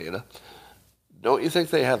underlying data. Don't you think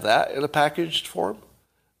they have that in a packaged form?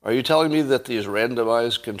 Are you telling me that these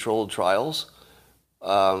randomized controlled trials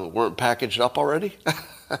weren't packaged up already?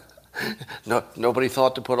 No, nobody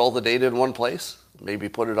thought to put all the data in one place? Maybe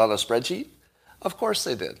put it on a spreadsheet? Of course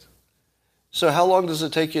they did. So how long does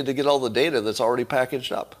it take you to get all the data that's already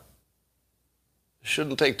packaged up? It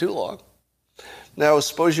shouldn't take too long. Now,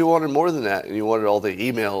 suppose you wanted more than that and you wanted all the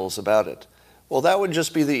emails about it. Well, that would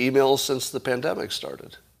just be the emails since the pandemic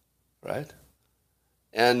started, right?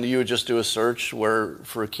 And you would just do a search for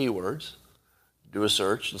keywords, do a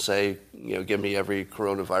search and say, give me every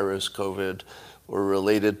coronavirus, COVID, or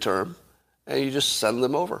related term, and you just send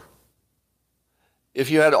them over. If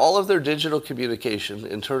you had all of their digital communication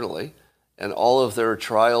internally and all of their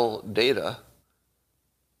trial data,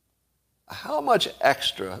 how much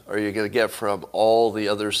extra are you going to get from all the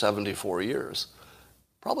other 74 years?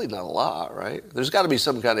 Probably not a lot, right? There's got to be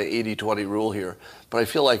some kind of 80-20 rule here, but I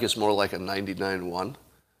feel like it's more like a 99-1.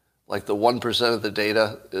 Like the 1% of the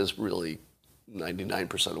data is really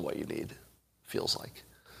 99% of what you need, feels like.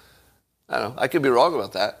 I don't know. I could be wrong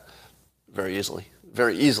about that very easily.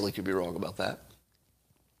 Very easily could be wrong about that.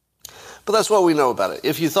 But that's what we know about it.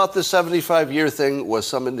 If you thought the 75-year thing was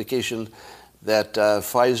some indication that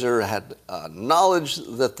Pfizer had knowledge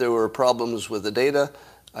that there were problems with the data,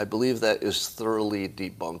 I believe that is thoroughly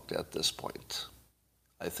debunked at this point.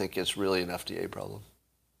 I think it's really an FDA problem.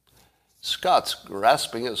 Scott's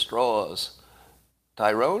grasping at straws.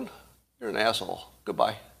 Tyrone, you're an asshole.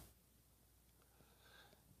 Goodbye.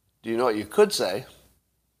 Do you know what you could say?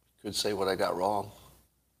 You could say what I got wrong.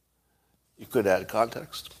 You could add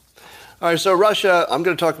context. All right, so Russia, I'm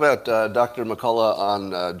going to talk about Dr. McCullough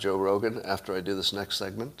on Joe Rogan after I do this next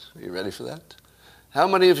segment. Are you ready for that? How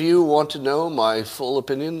many of you want to know my full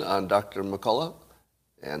opinion on Dr. McCullough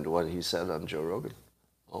and what he said on Joe Rogan?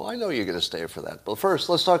 Oh, I know you're going to stay for that. But first,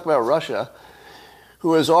 let's talk about Russia,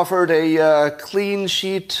 who has offered a clean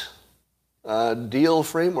sheet deal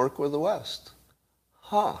framework with the West.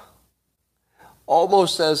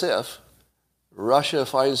 Almost as if Russia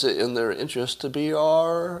finds it in their interest to be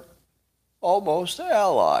our almost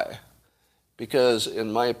ally. Because,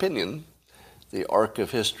 in my opinion, the arc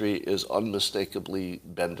of history is unmistakably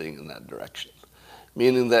bending in that direction.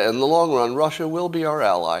 Meaning that in the long run, Russia will be our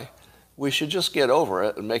ally. We should just get over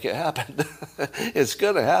it and make it happen. It's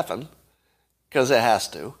going to happen, because it has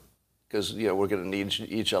to. Because we're going to need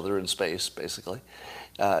each other in space, basically,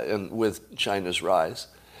 and with China's rise.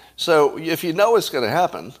 So if you know it's going to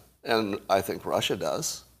happen, and I think Russia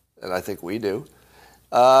does, and I think we do,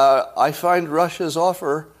 I find Russia's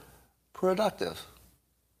offer productive.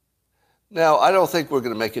 Now, I don't think we're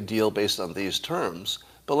going to make a deal based on these terms,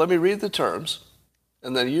 but let me read the terms,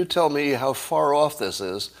 and then you tell me how far off this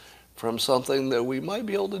is from something that we might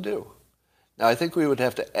be able to do. Now, I think we would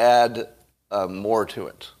have to add more to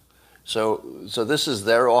it. So this is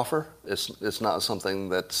their offer. It's not something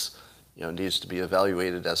that's needs to be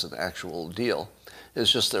evaluated as an actual deal.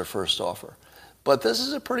 It's just their first offer. But this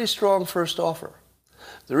is a pretty strong first offer.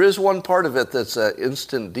 There is one part of it that's an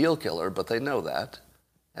instant deal killer, but they know that.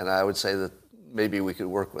 And I would say that maybe we could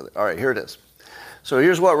work with it. All right, here it is. So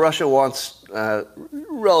here's what Russia wants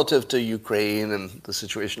relative to Ukraine and the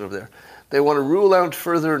situation over there. They want to rule out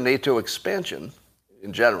further NATO expansion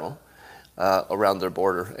in general around their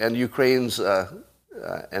border and Ukraine's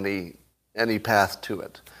any path to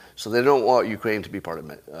it. So they don't want Ukraine to be part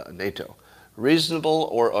of NATO. Reasonable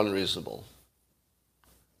or unreasonable?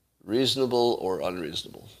 Reasonable or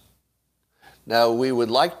unreasonable? Now, we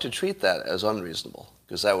would like to treat that as unreasonable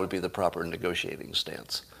because that would be the proper negotiating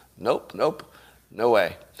stance. Nope, no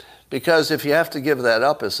way. Because if you have to give that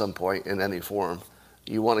up at some point in any form,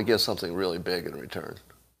 you want to get something really big in return,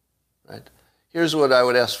 right? Here's what I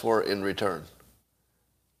would ask for in return.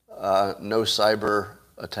 No cyber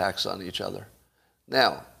attacks on each other.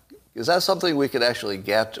 Now, is that something we could actually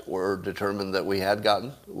get or determine that we had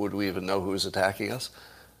gotten? Would we even know who was attacking us?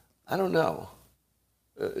 I don't know.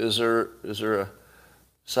 Is there a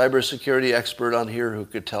cybersecurity expert on here who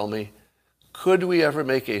could tell me, could we ever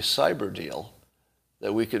make a cyber deal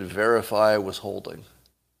that we could verify was holding?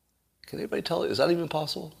 Can anybody tell? Is that even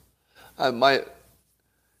possible? My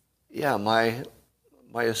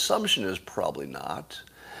assumption is probably not.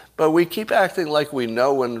 But we keep acting like we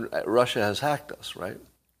know when Russia has hacked us, right?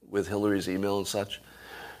 With Hillary's email and such.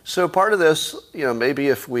 So part of this, maybe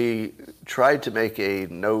if we tried to make a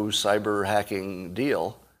no cyber hacking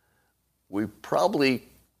deal, we probably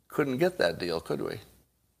couldn't get that deal, could we?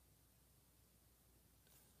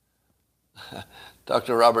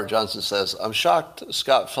 Dr. Robert Johnson says, I'm shocked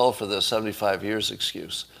Scott fell for the 75 years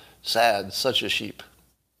excuse. Sad, such a sheep.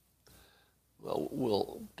 Well,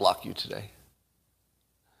 we'll block you today.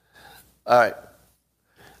 All right.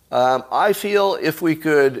 I feel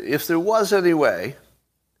if there was any way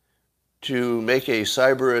to make a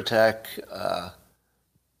cyber attack,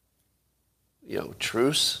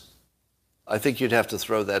 truce, I think you'd have to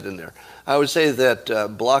throw that in there. I would say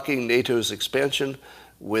that blocking NATO's expansion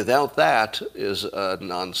without that is a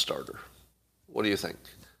non-starter. What do you think?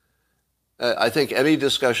 I think any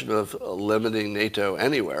discussion of limiting NATO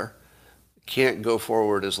anywhere can't go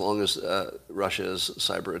forward as long as Russia is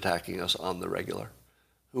cyber attacking us on the regular.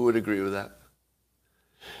 Who would agree with that?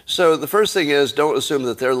 So the first thing is, don't assume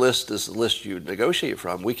that their list is the list you negotiate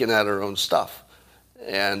from. We can add our own stuff.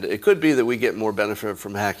 And it could be that we get more benefit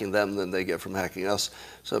from hacking them than they get from hacking us.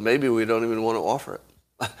 So maybe we don't even want to offer it.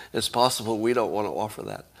 It's possible we don't want to offer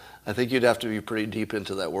that. I think you'd have to be pretty deep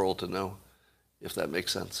into that world to know if that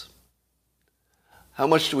makes sense. How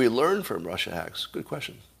much do we learn from Russia hacks? Good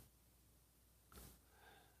question.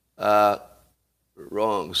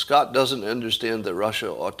 Wrong. Scott doesn't understand that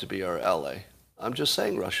Russia ought to be our ally. I'm just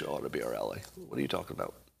saying Russia ought to be our ally. What are you talking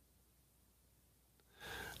about?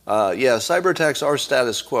 Cyber attacks are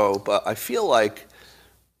status quo, but I feel like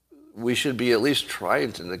we should be at least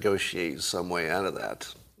trying to negotiate some way out of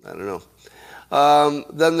that. I don't know.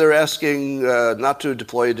 Then they're asking not to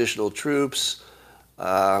deploy additional troops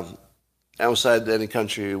outside any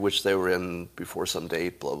country which they were in before some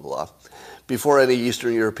date, blah, blah, blah. Before any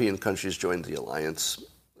Eastern European countries joined the alliance,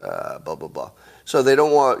 blah, blah, blah. So they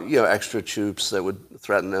don't want, extra troops that would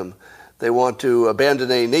threaten them. They want to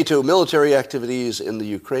abandon any NATO military activities in the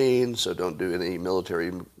Ukraine, so don't do any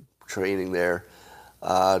military training there.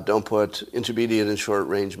 Don't put intermediate and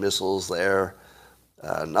short-range missiles there.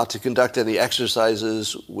 Not to conduct any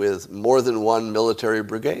exercises with more than one military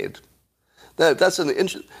brigade. That's an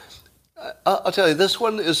interesting... I'll tell you, this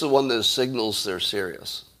one is the one that signals they're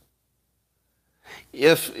serious.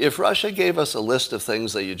 If Russia gave us a list of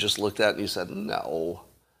things that you just looked at and you said, no,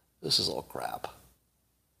 this is all crap,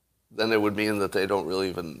 then it would mean that they don't really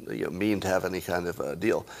even mean to have any kind of a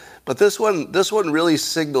deal. But this one really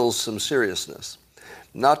signals some seriousness.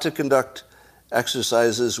 Not to conduct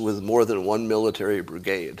exercises with more than one military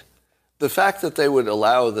brigade. The fact that they would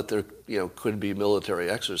allow that there could be military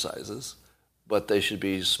exercises, but they should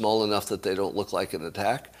be small enough that they don't look like an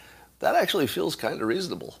attack, that actually feels kind of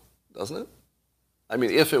reasonable, doesn't it? I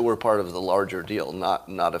mean, if it were part of the larger deal, not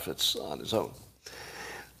if it's on its own.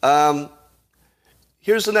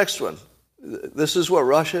 Here's the next one. This is what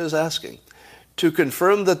Russia is asking. To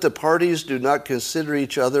confirm that the parties do not consider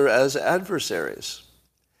each other as adversaries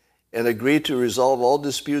and agree to resolve all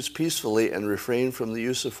disputes peacefully and refrain from the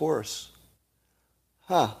use of force.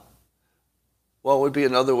 What would be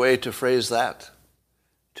another way to phrase that?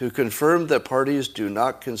 to confirm that parties do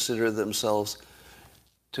not consider themselves,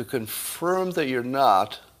 to confirm that you're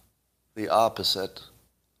not the opposite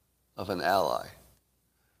of an ally.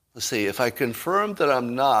 Let's see, if I confirm that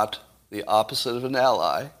I'm not the opposite of an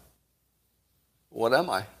ally, what am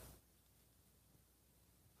I?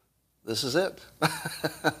 This is it.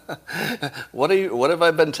 What have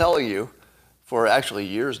I been telling you for actually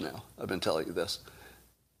years now? I've been telling you this.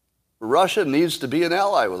 Russia needs to be an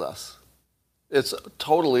ally with us. It's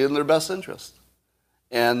totally in their best interest.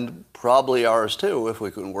 And probably ours too, if we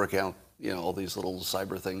can work out, all these little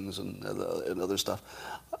cyber things and other stuff.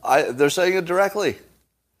 They're saying it directly.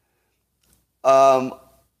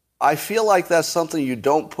 I feel like that's something you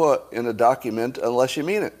don't put in a document unless you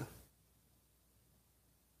mean it.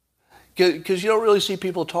 Because you don't really see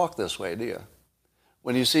people talk this way, do you?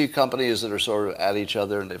 When you see companies that are sort of at each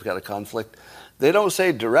other and they've got a conflict, they don't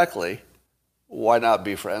say directly, why not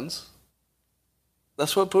be friends?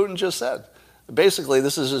 That's what Putin just said. Basically,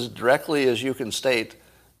 this is as directly as you can state,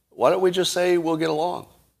 why don't we just say we'll get along?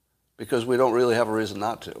 Because we don't really have a reason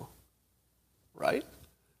not to. Right?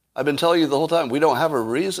 I've been telling you the whole time, we don't have a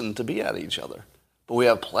reason to be at each other, but we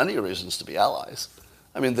have plenty of reasons to be allies.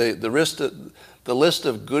 I mean, the list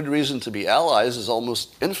of good reasons to be allies is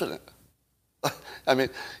almost infinite. I mean,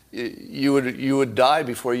 you would die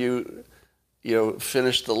before you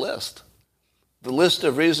finish the list. The list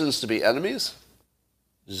of reasons to be enemies,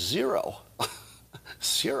 0.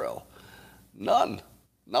 0. None.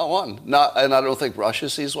 Not one. And I don't think Russia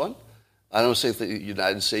sees one. I don't think the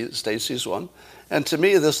United States sees one. And to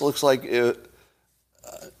me, this looks like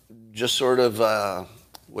just sort of,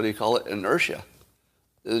 inertia.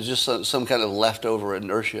 It's just some kind of leftover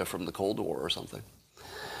inertia from the Cold War or something.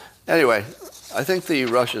 Anyway, I think the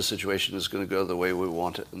Russia situation is going to go the way we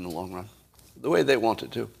want it in the long run, the way they want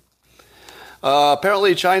it to.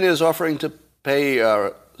 Apparently, China is offering to pay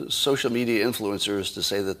social media influencers to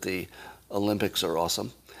say that the Olympics are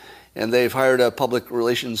awesome. And they've hired a public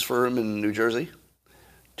relations firm in New Jersey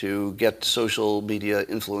to get social media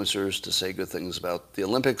influencers to say good things about the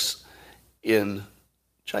Olympics in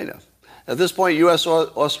China. At this point, U.S.,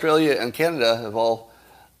 Australia, and Canada have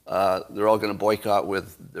they're all going to boycott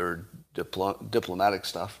with their diplomatic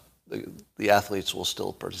stuff. The athletes will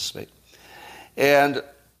still participate. And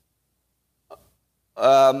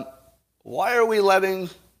why are we letting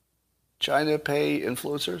China pay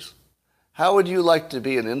influencers? How would you like to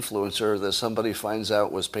be an influencer that somebody finds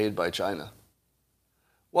out was paid by China?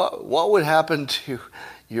 What would happen to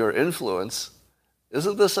your influence?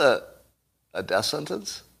 Isn't this a death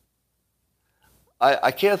sentence?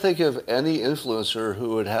 I can't think of any influencer who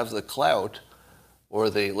would have the clout or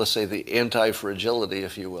let's say the anti-fragility,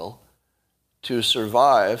 if you will, to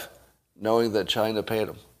survive knowing that China paid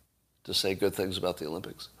them to say good things about the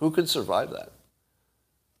Olympics. Who could survive that?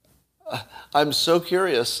 I'm so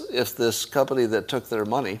curious if this company that took their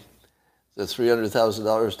money, the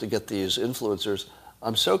 $300,000 to get these influencers,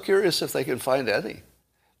 I'm so curious if they can find any.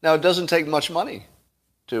 Now, it doesn't take much money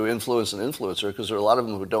to influence an influencer because there are a lot of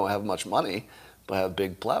them who don't have much money but have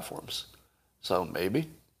big platforms. So maybe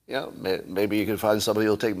you can find somebody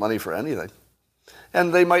who'll take money for anything.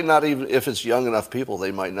 And they might not even, if it's young enough people,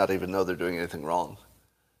 they might not even know they're doing anything wrong.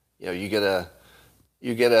 You get a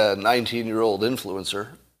 19-year-old influencer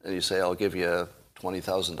and you say, I'll give you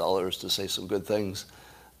 $20,000 to say some good things.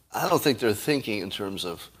 I don't think they're thinking in terms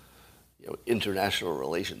of international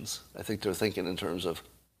relations. I think they're thinking in terms of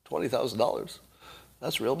 $20,000.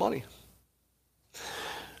 That's real money.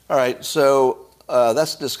 All right, so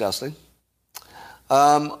that's disgusting.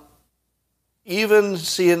 Even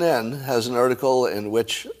CNN has an article in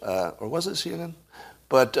which, or was it CNN?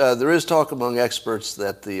 But there is talk among experts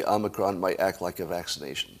that the Omicron might act like a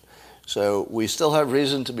vaccination. So we still have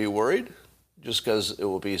reason to be worried just because it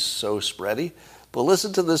will be so spready. But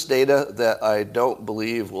listen to this data that I don't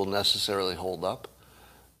believe will necessarily hold up.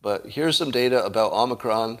 But here's some data about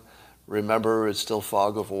Omicron. Remember, it's still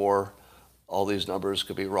fog of war. All these numbers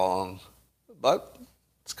could be wrong. But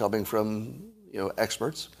it's coming from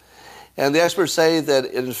experts. And the experts say that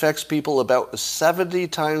it infects people about 70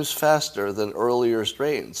 times faster than earlier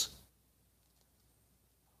strains.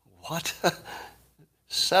 What?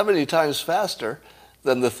 70 times faster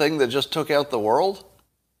than the thing that just took out the world?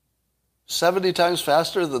 70 times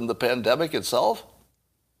faster than the pandemic itself?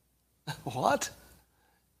 What?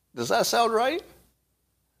 Does that sound right?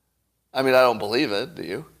 I mean, I don't believe it, do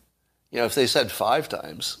you? If they said 5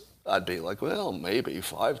 times, I'd be like, well, maybe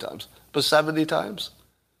 5 times. But 70 times?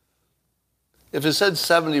 If it said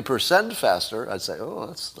 70% faster, I'd say, oh,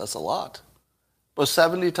 that's a lot. But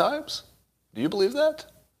 70 times? Do you believe that?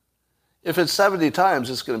 If it's 70 times,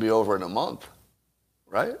 it's going to be over in a month,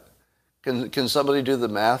 right? Can somebody do the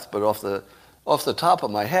math? But off the top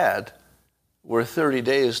of my head, we're 30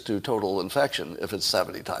 days to total infection if it's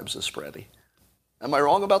 70 times as spready. Am I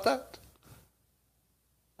wrong about that?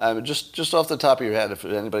 Just off the top of your head, if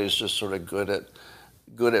anybody's just sort of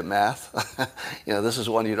good at math, this is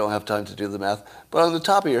one you don't have time to do the math. But on the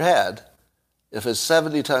top of your head, if it's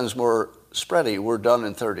 70 times more spready, we're done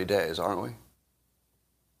in 30 days, aren't we?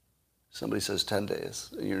 Somebody says 10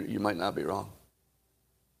 days. You might not be wrong.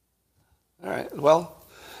 All right, well,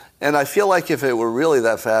 and I feel like if it were really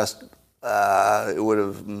that fast, it would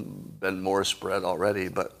have been more spread already,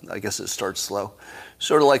 but I guess it starts slow.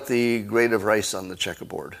 Sort of like the grain of rice on the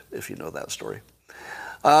checkerboard, if you know that story.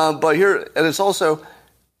 But here, and it's also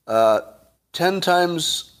 10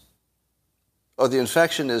 times, or the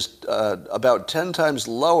infection is about 10 times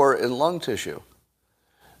lower in lung tissue.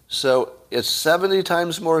 So it's 70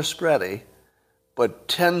 times more spready, but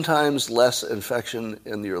 10 times less infection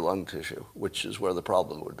in your lung tissue, which is where the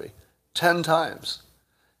problem would be. 10 times.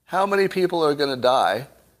 How many people are going to die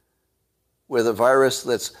with a virus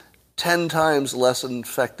that's 10 times less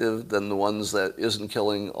infective than the ones that isn't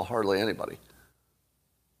killing hardly anybody?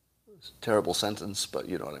 It's a terrible sentence, but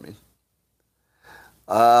you know what I mean.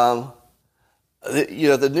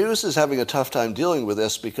 The news is having a tough time dealing with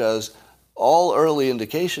this because all early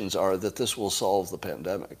indications are that this will solve the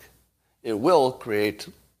pandemic. It will create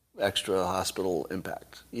extra hospital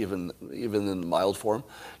impact, even in mild form,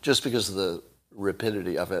 just because of the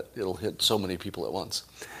rapidity of it. It'll hit so many people at once.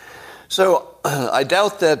 So I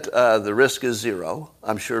doubt that the risk is zero.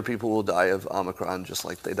 I'm sure people will die of Omicron just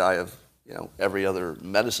like they die of every other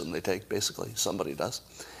medicine they take, basically. Somebody does.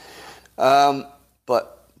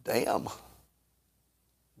 But damn.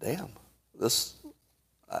 This,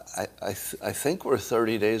 I think we're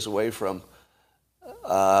 30 days away from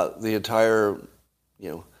the entire,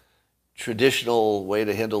 traditional way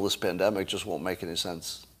to handle this pandemic just won't make any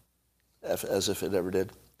sense, as if it ever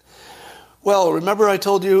did. Well, remember I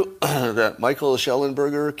told you that Michael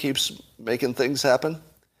Shellenberger keeps making things happen?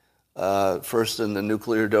 First in the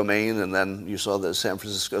nuclear domain, and then you saw that San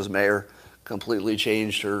Francisco's mayor completely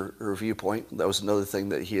changed her viewpoint. That was another thing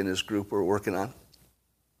that he and his group were working on.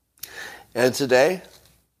 And today,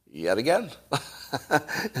 yet again.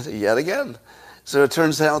 So it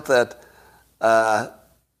turns out that the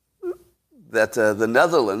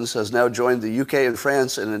Netherlands has now joined the UK and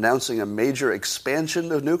France in announcing a major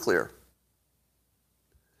expansion of nuclear.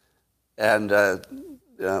 And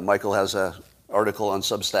Michael has an article on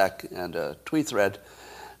Substack and a tweet thread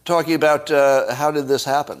talking about how did this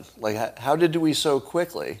happen? Like, how did we so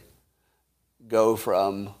quickly go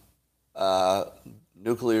from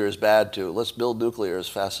nuclear is bad to let's build nuclear as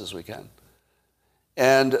fast as we can?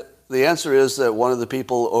 And the answer is that one of the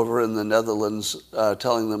people over in the Netherlands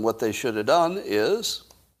telling them what they should have done is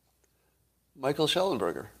Michael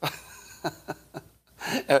Shellenberger.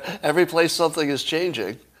 Every place something is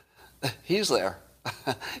changing, he's there.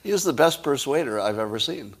 He's the best persuader I've ever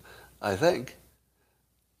seen, I think.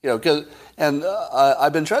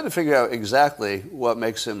 I've been trying to figure out exactly what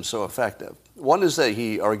makes him so effective. One is that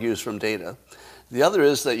he argues from data. The other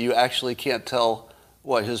is that you actually can't tell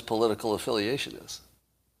what his political affiliation is.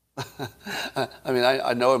 I mean,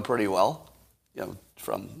 I know him pretty well,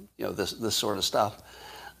 from this sort of stuff,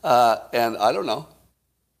 and I don't know.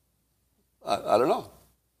 I don't know.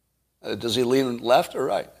 Does he lean left or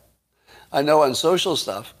right? I know on social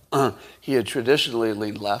stuff, he had traditionally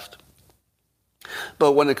leaned left.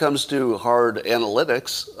 But when it comes to hard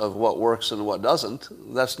analytics of what works and what doesn't,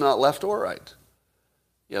 that's not left or right.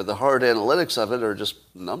 The hard analytics of it are just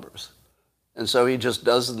numbers. And so he just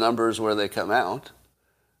does the numbers where they come out.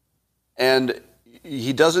 And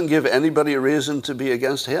he doesn't give anybody a reason to be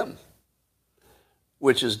against him,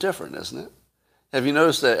 which is different, isn't it? Have you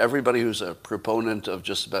noticed that everybody who's a proponent of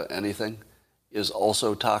just about anything is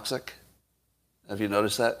also toxic? Have you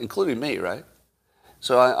noticed that? Including me, right?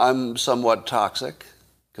 So I'm somewhat toxic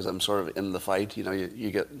because I'm sort of in the fight.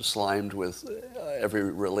 You get slimed with every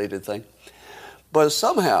related thing. But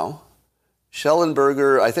somehow,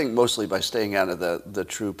 Shellenberger, I think mostly by staying out of the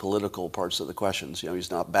true political parts of the questions,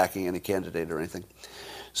 he's not backing any candidate or anything.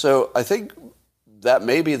 So I think that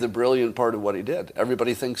may be the brilliant part of what he did.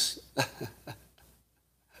 Everybody thinks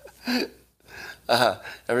that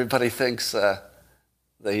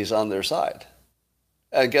he's on their side.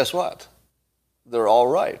 And guess what? They're all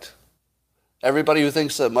right. Everybody who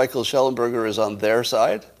thinks that Michael Shellenberger is on their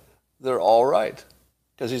side, they're all right.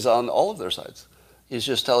 Because he's on all of their sides. He's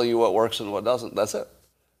just telling you what works and what doesn't. That's it.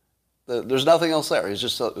 There's nothing else there. He's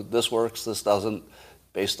just, this works, this doesn't,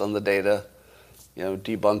 based on the data.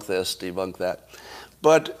 Debunk this, debunk that.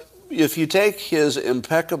 But if you take his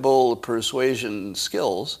impeccable persuasion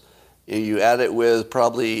skills and you add it with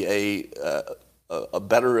probably a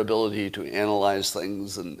better ability to analyze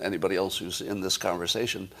things than anybody else who's in this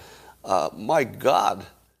conversation, my God,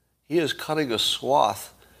 he is cutting a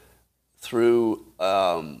swath through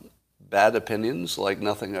bad opinions like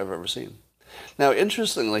nothing I've ever seen. Now,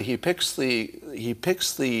 interestingly, he picks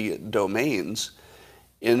the domains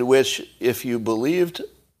in which, if you believed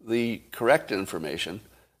the correct information,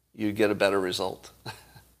 you'd get a better result.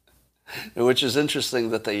 Which is interesting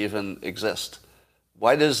that they even exist.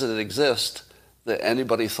 Why does it exist that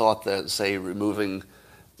anybody thought that, say, removing,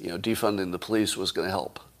 defunding the police was going to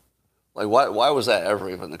help? Like, why was that ever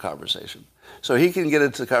even a conversation? So he can get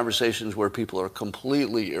into conversations where people are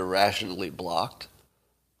completely irrationally blocked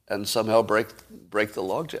and somehow break the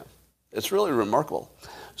logjam. It's really remarkable.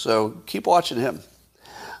 So keep watching him.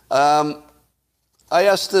 I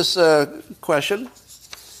asked this question.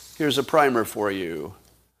 Here's a primer for you.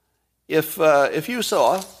 If you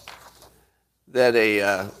saw that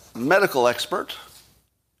a medical expert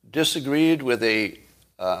disagreed with a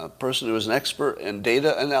person who was an expert in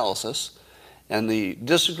data analysis, and the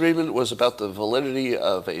disagreement was about the validity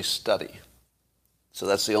of a study. So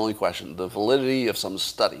that's the only question, the validity of some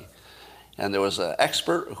study. And there was an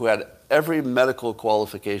expert who had every medical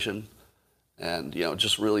qualification and,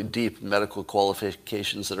 just really deep medical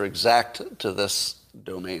qualifications that are exact to this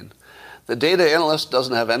domain. The data analyst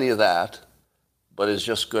doesn't have any of that, but is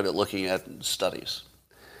just good at looking at studies.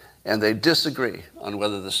 And they disagree on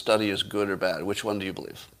whether the study is good or bad. Which one do you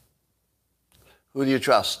believe? Who do you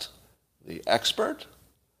trust? The expert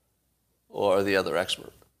or the other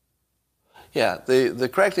expert? Yeah, the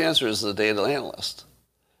correct answer is the data analyst,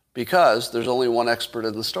 because there's only one expert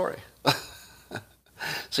in the story.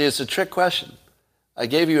 See, it's a trick question. I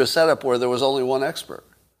gave you a setup where there was only one expert.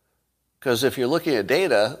 Because if you're looking at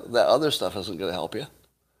data, that other stuff isn't going to help you.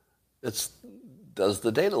 Does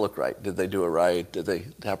the data look right? Did they do it right? Did they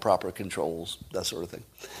have proper controls? That sort of thing.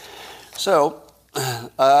 So,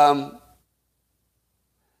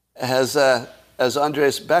 as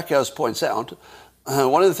Andreas Backhaus points out,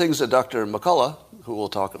 one of the things that Dr. McCullough, who we'll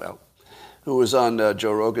talk about, who was on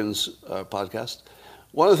Joe Rogan's podcast,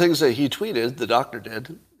 one of the things that he tweeted, the doctor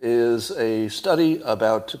did, is a study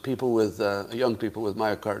about people with young people with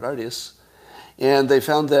myocarditis, and they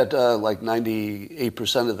found that like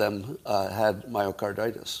 98% of them had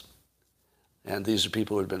myocarditis, and these are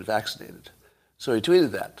people who had been vaccinated. So he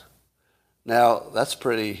tweeted that. Now that's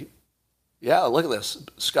pretty. Yeah, look at this.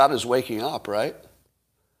 Scott is waking up, right?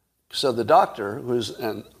 So the doctor, who's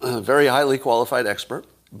a very highly qualified expert,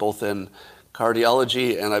 both in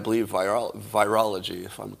cardiology and I believe virology,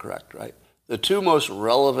 if I'm correct, right? The two most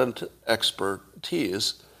relevant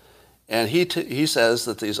expertise, and he says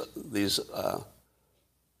that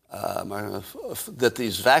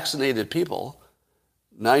these vaccinated people,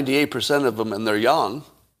 98% of them, and they're young,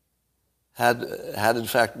 had in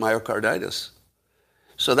fact myocarditis.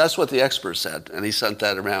 So that's what the expert said, and he sent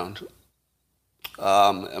that around.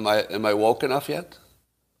 Am I woke enough yet?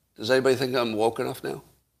 Does anybody think I'm woke enough now?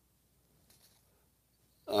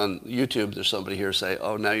 On YouTube, there's somebody here say,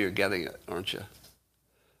 "Oh, now you're getting it, aren't you?"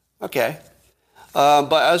 Okay.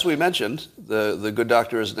 But as we mentioned, the good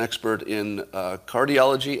doctor is an expert in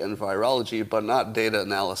cardiology and virology, but not data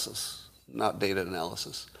analysis. Not data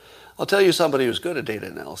analysis. I'll tell you somebody who's good at data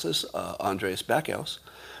analysis, Andreas Backhaus,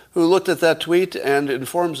 who looked at that tweet and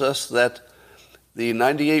informs us that the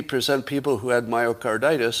 98% people who had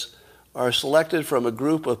myocarditis are selected from a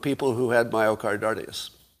group of people who had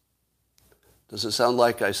myocarditis. Does it sound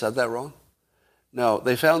like I said that wrong? No,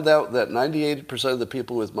 they found out that 98% of the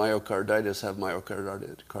people with myocarditis have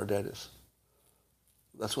myocarditis.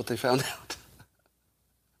 That's what they found out.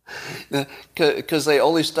 Because they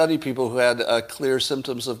only study people who had clear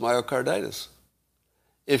symptoms of myocarditis.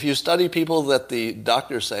 If you study people that the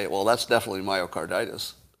doctors say, well, that's definitely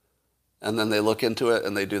myocarditis, and then they look into it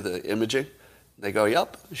and they do the imaging, they go,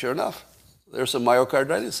 yep, sure enough, there's some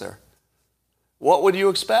myocarditis there. What would you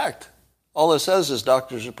expect? All it says is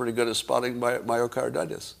doctors are pretty good at spotting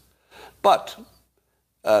myocarditis. But,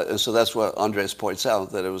 and so that's what Andres points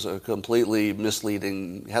out, that it was a completely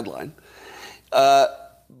misleading headline.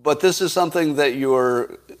 But this is something that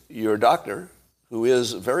your doctor, who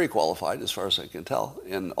is very qualified, as far as I can tell,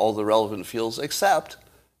 in all the relevant fields except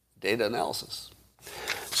data analysis.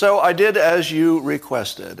 So I did as you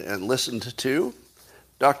requested and listened to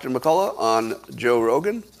Dr. McCullough on Joe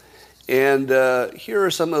Rogan. And here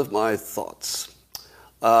are some of my thoughts.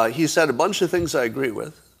 He said a bunch of things I agree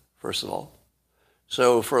with, first of all.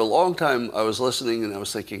 So for a long time, I was listening and I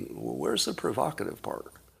was thinking, well, where's the provocative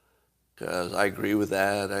part? because I agree with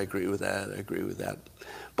that, I agree with that, I agree with that.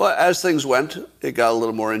 But as things went, it got a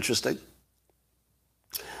little more interesting.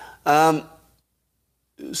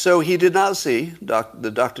 So he did not see,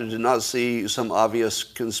 the doctor did not see some obvious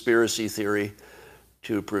conspiracy theory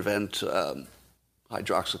to prevent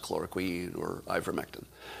hydroxychloroquine or ivermectin.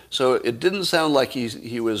 So it didn't sound like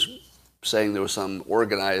he was saying there was some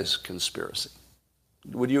organized conspiracy.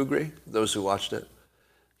 Would you agree, those who watched it?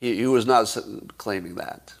 He was not claiming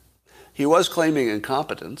that. He was claiming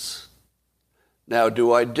incompetence. Now,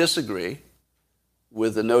 do I disagree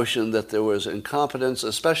with the notion that there was incompetence,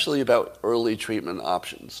 especially about early treatment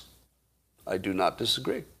options? I do not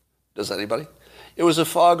disagree. Does anybody? It was a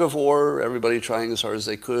fog of war, everybody trying as hard as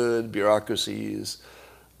they could, bureaucracies,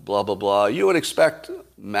 blah, blah, blah. You would expect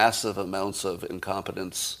massive amounts of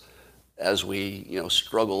incompetence as we,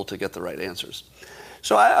 struggle to get the right answers.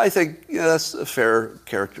 So I think that's a fair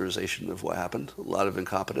characterization of what happened. A lot of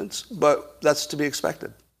incompetence, but that's to be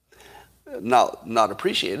expected. Not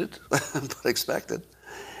appreciated, but expected.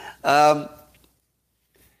 Now,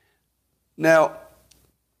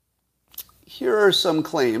 here are some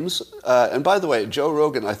claims. And by the way, Joe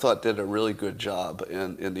Rogan, I thought, did a really good job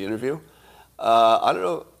in the interview. I don't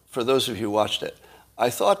know, for those of you who watched it, I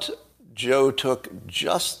thought Joe took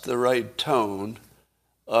just the right tone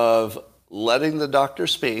of letting the doctor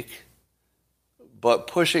speak, but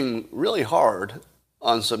pushing really hard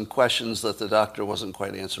on some questions that the doctor wasn't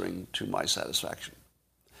quite answering to my satisfaction.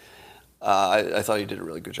 I thought he did a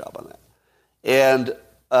really good job on that. And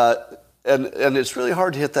it's really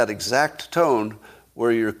hard to hit that exact tone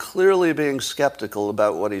where you're clearly being skeptical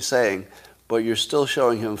about what he's saying, but you're still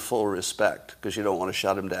showing him full respect because you don't want to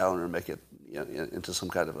shut him down or make it into some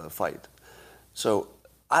kind of a fight. So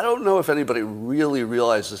I don't know if anybody really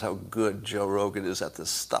realizes how good Joe Rogan is at this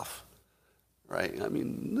stuff, right? I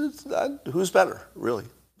mean, who's better, really?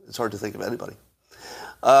 It's hard to think of anybody.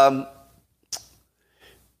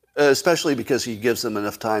 Especially because he gives them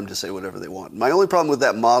enough time to say whatever they want. My only problem with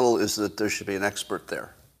that model is that there should be an expert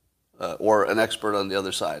there, or an expert on the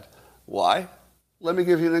other side. Why? Let me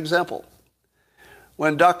give you an example.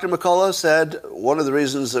 When Dr. McCullough said one of the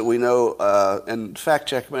reasons that we know, and fact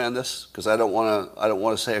check me on this, because I don't want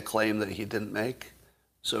to say a claim that he didn't make.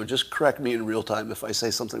 So just correct me in real time if I say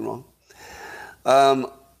something wrong.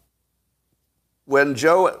 When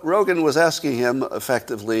Joe Rogan was asking him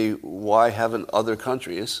effectively, why haven't other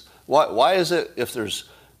countries, why is it if there's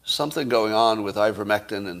something going on with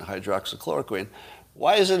ivermectin and hydroxychloroquine,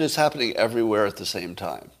 why is it it's happening everywhere at the same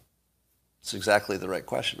time? It's exactly the right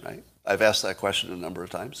question, right? I've asked that question a number of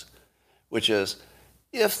times, which is,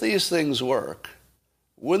 if these things work,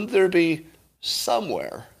 wouldn't there be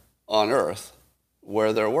somewhere on Earth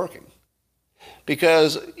where they're working?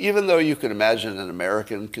 Because even though you can imagine an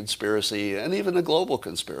American conspiracy and even a global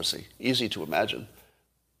conspiracy, easy to imagine,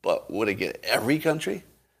 but would it get every country?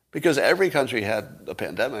 Because every country had a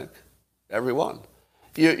pandemic, every one.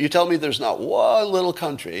 You tell me there's not one little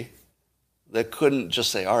country that couldn't just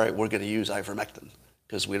say, all right, we're going to use ivermectin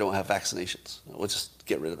because we don't have vaccinations. We'll just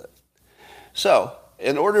get rid of it. So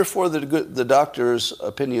in order for the doctor's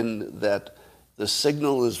opinion that the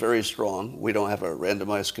signal is very strong, we don't have a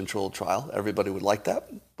randomized controlled trial. Everybody would like that,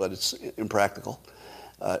 but it's impractical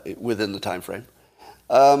within the time frame.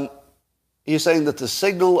 He's saying that the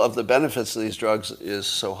signal of the benefits of these drugs is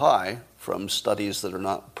so high from studies that are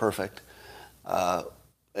not perfect,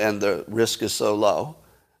 and the risk is so low,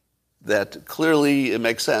 that clearly it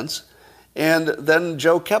makes sense. And then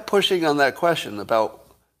Joe kept pushing on that question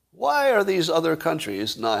about why are these other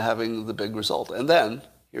countries not having the big result? And then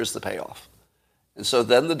here's the payoff. And so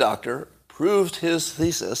then the doctor proved his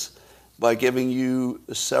thesis by giving you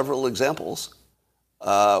several examples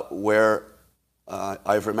where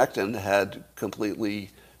ivermectin had completely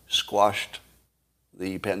squashed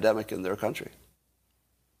the pandemic in their country.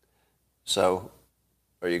 So,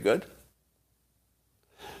 are you good?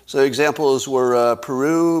 So the examples were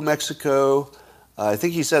Peru, Mexico. I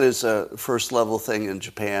think he said it's a first level thing in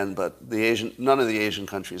Japan, but none of the Asian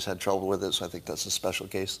countries had trouble with it, so I think that's a special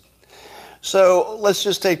case. So let's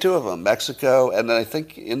just take two of them, Mexico, and then I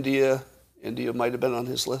think India. India might have been on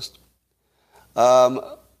his list.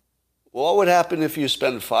 What would happen if you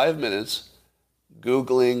spend 5 minutes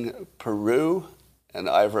Googling Peru and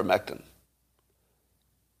ivermectin?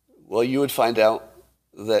 Well, you would find out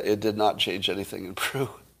that it did not change anything in Peru.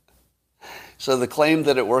 So the claim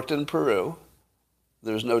that it worked in Peru,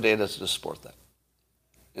 there's no data to support that.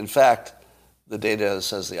 In fact, the data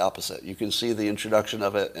says the opposite. You can see the introduction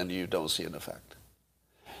of it and you don't see an effect.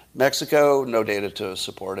 Mexico, no data to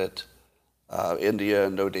support it. India,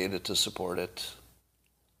 no data to support it.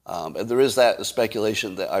 And there is that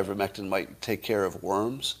speculation that ivermectin might take care of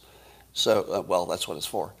worms. So, well, that's what it's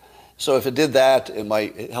for. So if it did that, it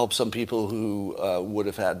might help some people who would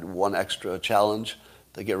have had one extra challenge.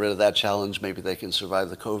 They get rid of that challenge, maybe they can survive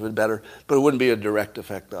the COVID better. But it wouldn't be a direct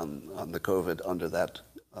effect on the COVID under that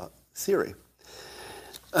theory.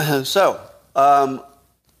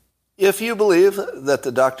 If you believe that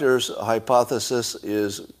the doctor's hypothesis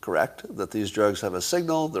is correct, that these drugs have a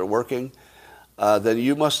signal, they're working, then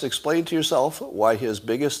you must explain to yourself why his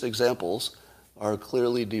biggest examples are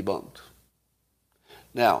clearly debunked.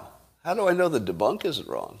 Now, how do I know the debunk isn't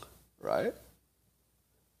wrong, right?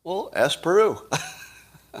 Well, ask Peru.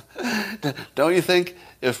 Don't you think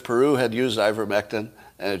if Peru had used ivermectin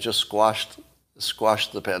and it just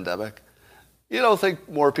squashed the pandemic, you don't think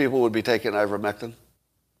more people would be taking ivermectin?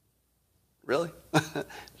 Really?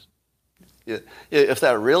 If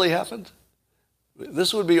that really happened,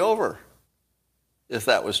 this would be over if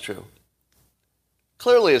that was true.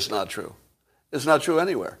 Clearly it's not true. It's not true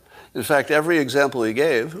anywhere. In fact, every example he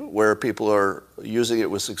gave where people are using it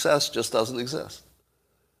with success just doesn't exist.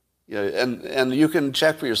 And you can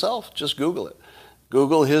check for yourself. Just Google it.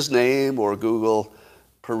 Google his name or Google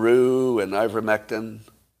Peru and ivermectin.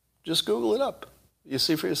 Just Google it up. You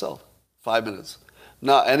see for yourself. 5 minutes.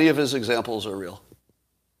 Not any of his examples are real.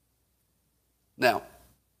 Now,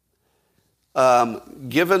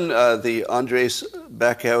 given the Andres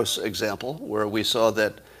Backhaus example, where we saw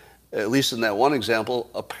that, at least in that one example,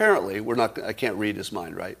 apparently, I can't read his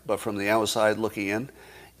mind, right? But from the outside looking in,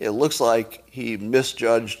 it looks like he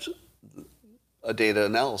misjudged a data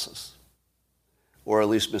analysis, or at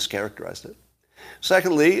least mischaracterized it.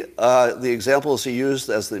 Secondly, the examples he used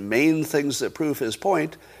as the main things that prove his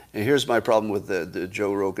point, and here's my problem with the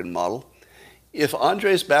Joe Rogan model. If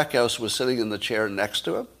Andres Backhaus was sitting in the chair next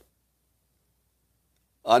to him,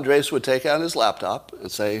 Andres would take out his laptop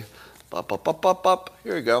and say,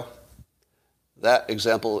 here you go. That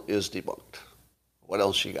example is debunked. What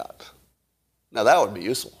else you got? Now that would be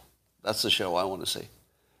useful. That's the show I want to see.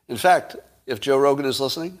 In fact, if Joe Rogan is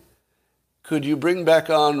listening, could you bring back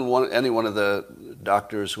on any one of the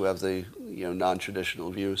doctors who have the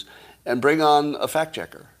non-traditional views and bring on a fact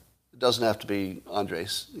checker? It doesn't have to be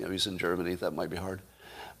Andres. He's in Germany. That might be hard.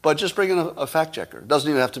 But just bring in a fact checker. It doesn't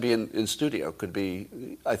even have to be in studio. It could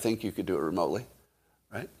be, I think you could do it remotely,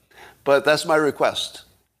 right? But that's my request,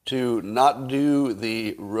 to not do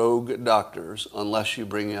the rogue doctors unless you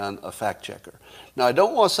bring in a fact checker. Now, I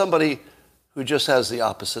don't want somebody who just has the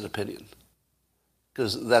opposite opinion,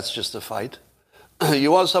 because that's just a fight. You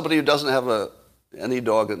want somebody who doesn't have any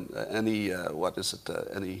dog in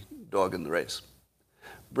the race.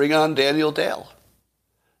 Bring on Daniel Dale.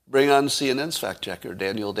 Bring on CNN's fact checker,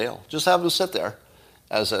 Daniel Dale. Just have him sit there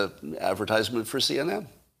as an advertisement for CNN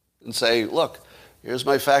and say, look, here's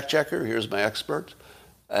my fact checker, here's my expert,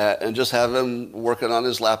 and just have him working on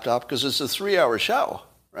his laptop, because it's a 3-hour show,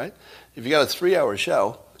 right? If you got a 3-hour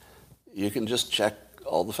show, you can just check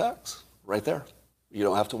all the facts right there. You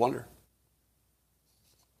don't have to wonder.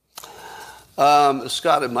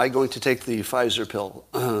 Scott, am I going to take the Pfizer pill?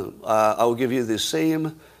 I will give you the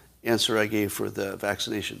same answer I gave for the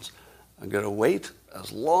vaccinations. I'm going to wait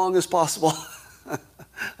as long as possible.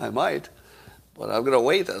 I might, but I'm going to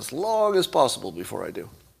wait as long as possible before I do.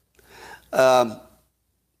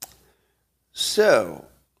 So,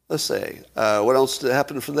 let's see. What else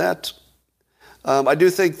happened from that? I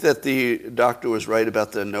do think that the doctor was right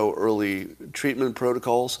about the no early treatment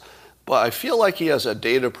protocols, but I feel like he has a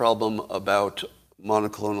data problem about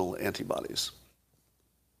monoclonal antibodies.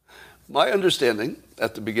 My understanding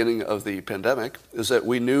at the beginning of the pandemic is that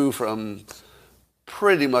we knew from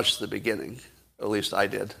pretty much the beginning, at least I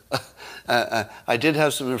did. I did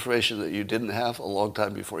have some information that you didn't have a long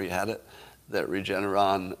time before you had it, that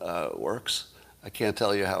Regeneron works. I can't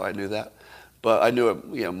tell you how I knew that, but I knew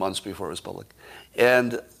it months before it was public.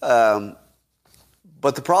 And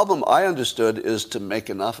but the problem I understood is to make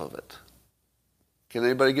enough of it. Can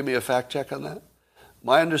anybody give me a fact check on that?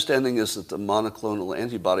 My understanding is that the monoclonal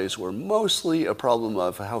antibodies were mostly a problem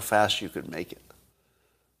of how fast you could make it.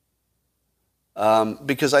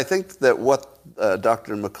 Because I think that what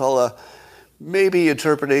Dr. McCullough may be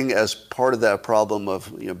interpreting as part of that problem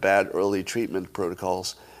of bad early treatment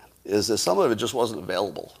protocols is that some of it just wasn't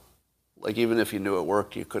available. Like even if you knew it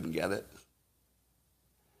worked, you couldn't get it.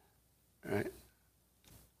 Right?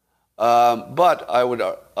 But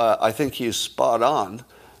I think he's spot on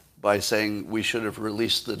by saying we should have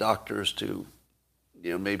released the doctors to,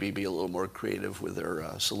 maybe be a little more creative with their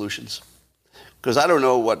solutions. Because I don't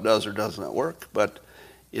know what does or does not work, but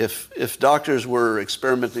if doctors were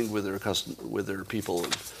experimenting with their people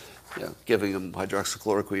and giving him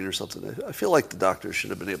hydroxychloroquine or something. I feel like the doctor should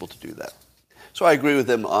have been able to do that. So I agree with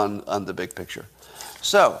him on the big picture.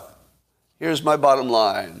 So here's my bottom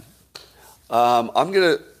line.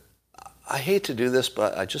 I hate to do this,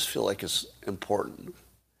 but I just feel like it's important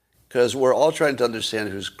because we're all trying to understand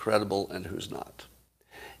who's credible and who's not.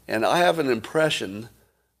 And I have an impression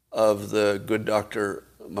of the good Dr.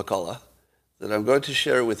 McCullough that I'm going to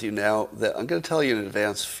share with you now that I'm going to tell you in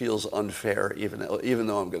advance feels unfair, even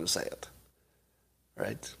though I'm going to say it.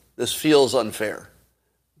 Right? This feels unfair.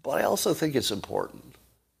 But I also think it's important.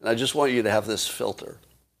 And I just want you to have this filter.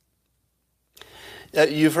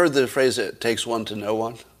 You've heard the phrase, it takes one to know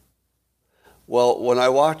one. Well, when I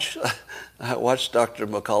watch Dr.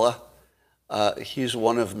 McCullough, he's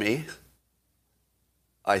one of me,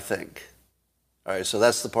 I think. All right, so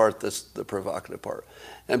that's the part that's the provocative part.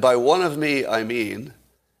 And by one of me, I mean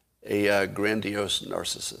a grandiose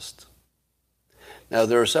narcissist. Now,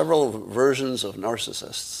 there are several versions of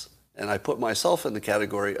narcissists, and I put myself in the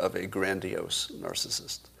category of a grandiose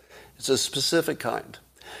narcissist. It's a specific kind.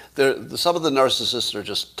 Some of the narcissists are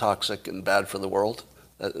just toxic and bad for the world.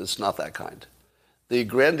 It's not that kind. The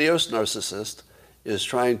grandiose narcissist is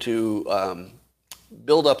trying to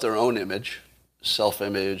build up their own image,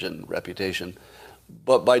 self-image and reputation,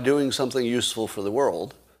 but by doing something useful for the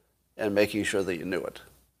world and making sure that you knew it.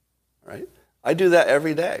 Right? I do that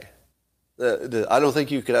every day. I don't think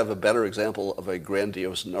you could have a better example of a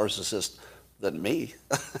grandiose narcissist than me.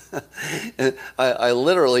 I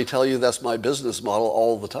literally tell you that's my business model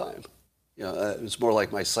all the time. It's more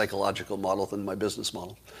like my psychological model than my business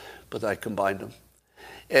model, but I combined them.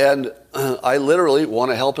 And I literally want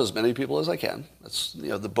to help as many people as I can. That's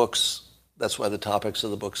the books. That's why the topics of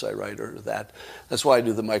the books I write are that. That's why I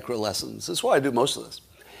do the micro lessons. That's why I do most of this.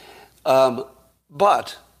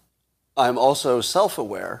 But I'm also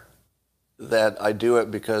self-aware that I do it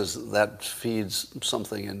because that feeds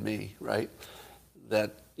something in me, right?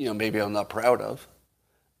 That maybe I'm not proud of.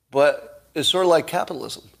 But it's sort of like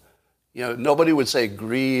capitalism. Nobody would say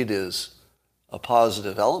greed is a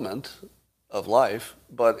positive element of life,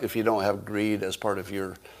 but if you don't have greed as part of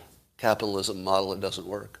your capitalism model, it doesn't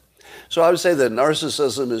work. So I would say that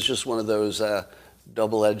narcissism is just one of those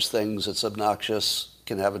double-edged things. It's obnoxious,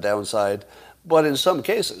 can have a downside, but in some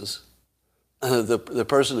cases, the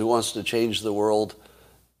person who wants to change the world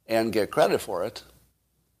and get credit for it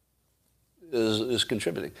is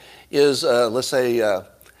contributing. Let's say,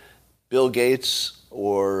 Bill Gates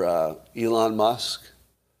or Elon Musk,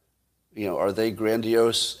 are they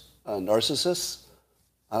grandiose narcissists?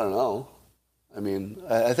 I don't know. I mean,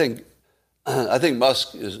 I think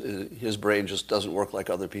Musk his brain just doesn't work like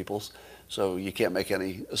other people's, so you can't make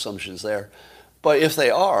any assumptions there. But if they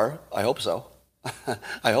are, I hope so.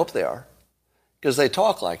 I hope they are, because they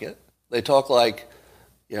talk like it. They talk like,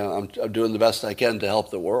 I'm doing the best I can to help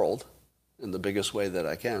the world in the biggest way that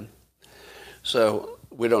I can. So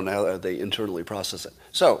we don't know how they internally process it.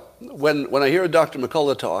 So when I hear Dr.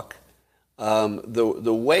 McCullough talk,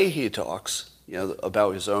 the way he talks,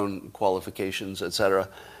 about his own qualifications, et cetera,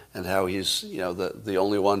 and how he's, the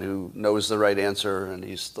only one who knows the right answer, and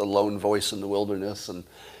he's the lone voice in the wilderness, and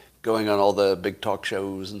going on all the big talk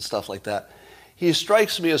shows and stuff like that. He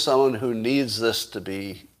strikes me as someone who needs this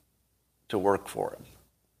to work for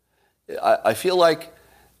him. I feel like,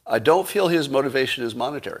 I don't feel his motivation is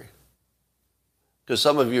monetary. Because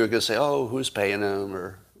some of you are going to say, oh, who's paying him?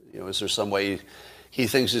 Or, is there some way he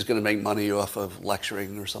thinks he's going to make money off of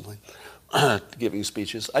lecturing or something, giving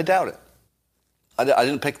speeches? I doubt it. I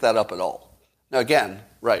didn't pick that up at all. Now again,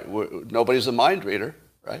 right, nobody's a mind reader,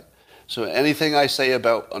 right? So anything I say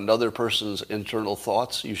about another person's internal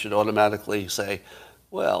thoughts, you should automatically say,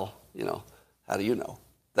 well, how do you know?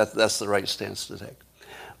 That's the right stance to take.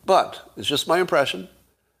 But it's just my impression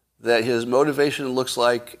that his motivation looks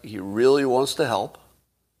like he really wants to help.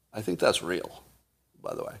 I think that's real,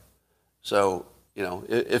 by the way. So,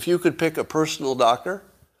 if you could pick a personal doctor,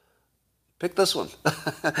 pick this one.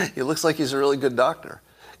 He looks like he's a really good doctor,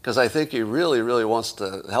 because I think he really, really wants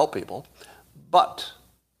to help people. But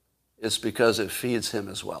it's because it feeds him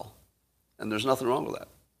as well. And there's nothing wrong with that.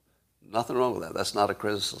 Nothing wrong with that. That's not a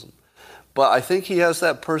criticism. But I think he has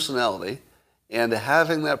that personality, and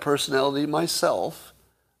having that personality myself,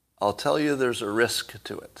 I'll tell you there's a risk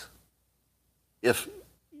to it.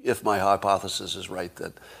 If my hypothesis is right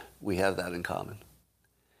that we have that in common.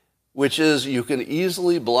 Which is, you can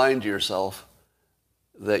easily blind yourself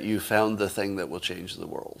that you found the thing that will change the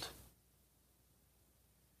world.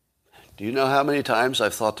 Do you know how many times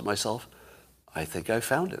I've thought to myself, I think I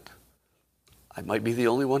found it. I might be the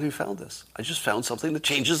only one who found this. I just found something that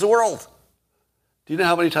changes the world. Do you know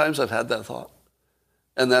how many times I've had that thought?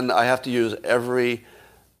 And then I have to use every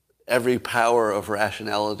power of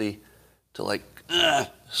rationality to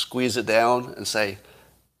squeeze it down and say,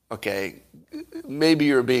 okay, maybe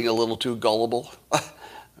you're being a little too gullible.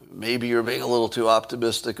 Maybe you're being a little too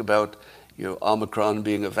optimistic about Omicron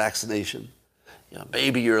being a vaccination.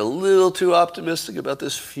 Maybe you're a little too optimistic about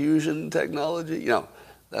this fusion technology,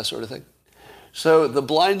 that sort of thing. So the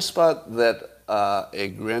blind spot that a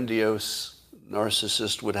grandiose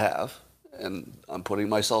narcissist would have, and I'm putting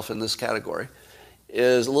myself in this category,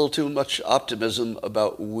 is a little too much optimism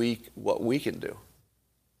about what we can do.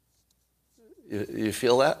 You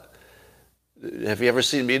feel that? Have you ever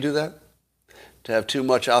seen me do that? To have too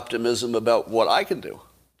much optimism about what I can do,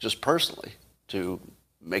 just personally, to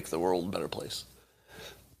make the world a better place.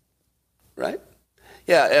 Right?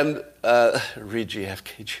 Yeah, and read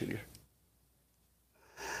JFK Jr.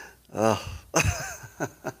 Oh.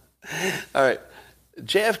 All right.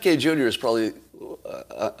 JFK Jr. is probably,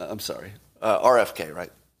 RFK,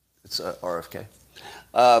 right? It's RFK.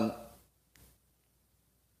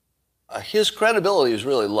 His credibility is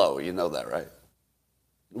really low, you know that, right?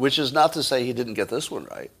 Which is not to say he didn't get this one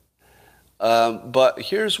right. But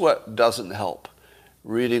here's what doesn't help,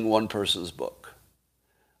 reading one person's book.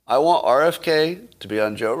 I want RFK to be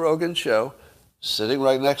on Joe Rogan's show, sitting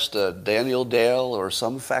right next to Daniel Dale or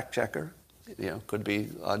some fact checker, could be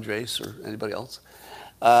Andres or anybody else.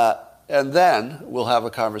 And then we'll have a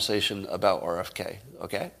conversation about RFK,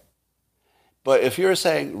 okay? But if you're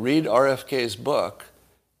saying read RFK's book,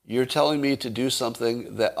 you're telling me to do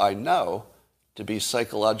something that I know to be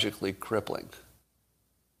psychologically crippling,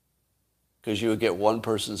 because you would get one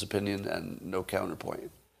person's opinion and no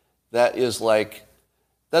counterpoint. That's like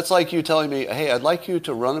you telling me, hey, I'd like you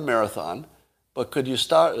to run a marathon, but could you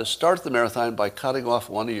start the marathon by cutting off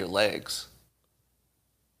one of your legs?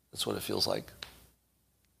 That's what it feels like.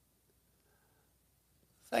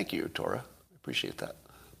 Thank you, Tora. I appreciate that.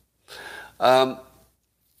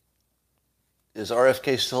 Is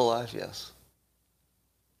RFK still alive? Yes.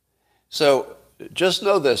 So just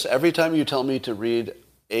know this. Every time you tell me to read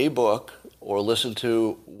a book or listen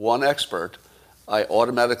to one expert, I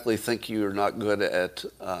automatically think you're not good at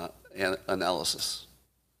analysis.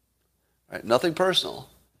 Right? Nothing personal.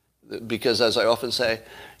 Because as I often say,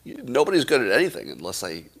 nobody's good at anything unless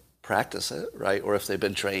they practice it, right? Or if they've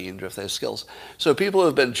been trained or if they have skills. So people who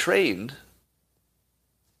have been trained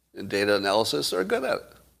in data analysis are good at it.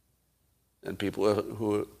 And people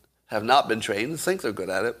who have not been trained think they're good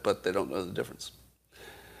at it, but they don't know the difference.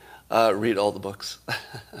 Read all the books.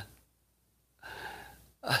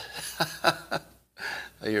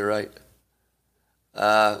 You're right.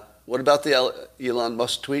 What about the Elon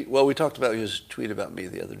Musk tweet? Well, we talked about his tweet about me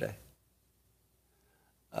the other day.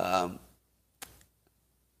 All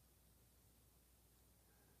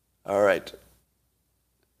right.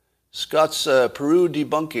 Scott's Peru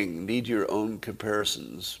debunking. Need your own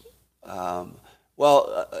comparisons.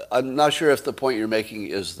 Well, I'm not sure if the point you're making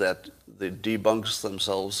is that the debunks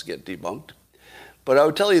themselves get debunked. But I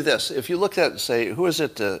would tell you this. If you look at, say, who is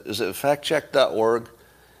it? Is it factcheck.org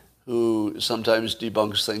who sometimes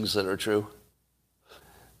debunks things that are true?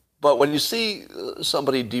 But when you see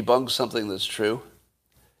somebody debunk something that's true,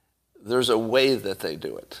 there's a way that they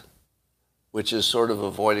do it, which is sort of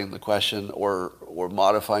avoiding the question or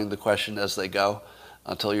modifying the question as they go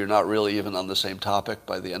until you're not really even on the same topic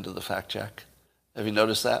by the end of the fact check. Have you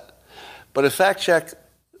noticed that? But a fact check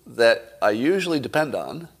that I usually depend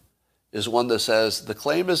on is one that says, the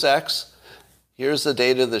claim is X, here's the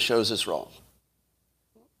data that shows it's wrong.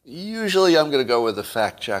 Usually I'm going to go with a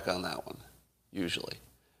fact check on that one, usually.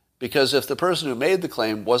 Because if the person who made the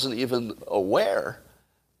claim wasn't even aware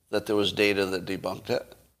that there was data that debunked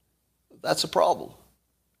it, that's a problem.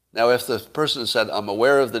 Now, if the person said, I'm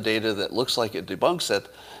aware of the data that looks like it debunks it,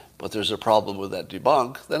 but there's a problem with that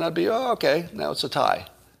debunk, then I'd be, oh, okay, now it's a tie.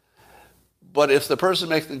 But if the person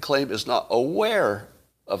making the claim is not aware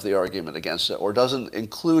of the argument against it or doesn't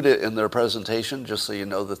include it in their presentation just so you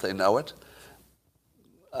know that they know it,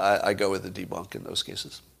 I go with the debunk in those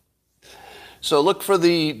cases. So look for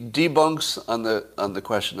the debunks on the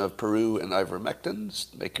question of Peru and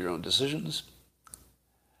ivermectin. Make your own decisions.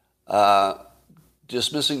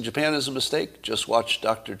 Dismissing Japan as a mistake, just watch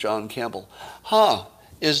Dr. John Campbell.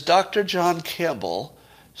 Is Dr. John Campbell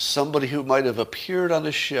somebody who might have appeared on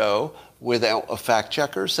a show without a fact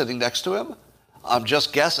checker sitting next to him? I'm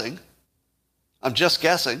just guessing.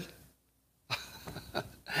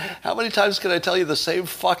 How many times can I tell you the same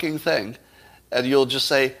fucking thing and you'll just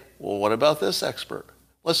say, well, what about this expert?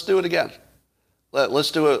 Let's do it again.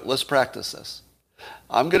 Let's do it. Let's practice this.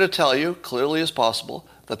 I'm going to tell you clearly as possible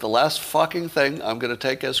that the last fucking thing I'm going to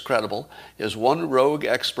take as credible is one rogue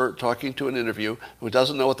expert talking to an interview who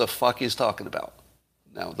doesn't know what the fuck he's talking about.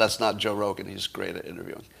 Now, that's not Joe Rogan. He's great at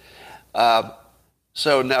interviewing.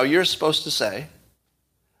 So now you're supposed to say,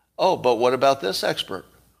 oh, but what about this expert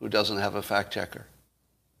who doesn't have a fact checker?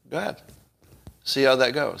 Go ahead. See how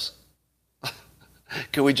that goes.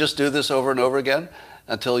 Can we just do this over and over again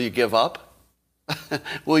until you give up?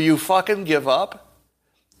 Will you fucking give up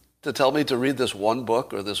to tell me to read this one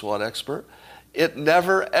book or this one expert? It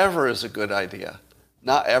never, ever is a good idea.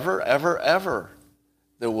 Not ever, ever, ever.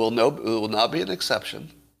 There will not be an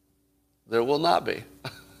exception. There will not be.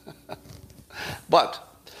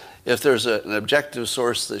 But if there's an objective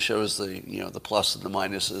source that shows the plus and the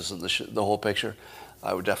minuses and the whole picture,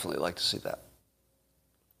 I would definitely like to see that.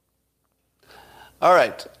 All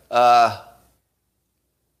right.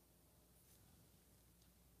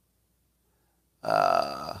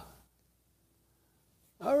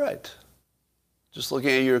 All right. Just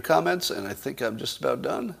looking at your comments, and I think I'm just about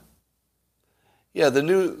done. Yeah,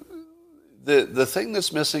 the thing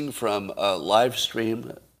that's missing from live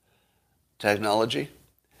stream technology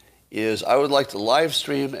is I would like to live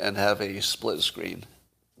stream and have a split screen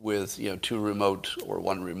with two remote or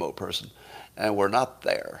one remote person, and we're not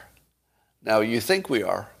there. Now you think we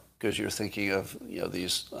are because you're thinking of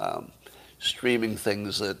these streaming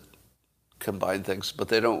things that combine things, but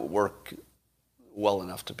they don't work well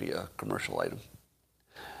enough to be a commercial item.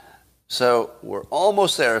 So we're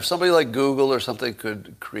almost there. If somebody like Google or something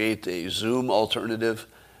could create a Zoom alternative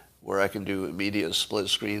where I can do immediate split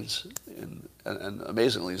screens, and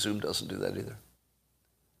amazingly, Zoom doesn't do that either.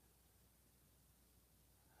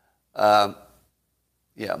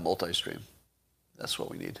 Yeah, multi-stream. That's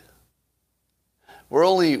what we need. We're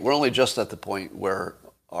only just at the point where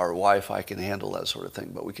our Wi-Fi can handle that sort of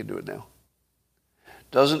thing, but we can do it now.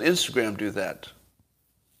 Doesn't Instagram do that?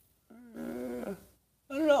 I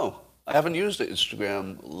don't know. I haven't used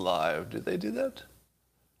Instagram Live. Did they do that?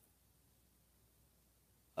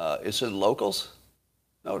 It's in locals?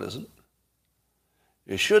 No, it isn't.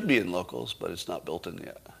 It should be in locals, but it's not built in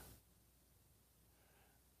yet.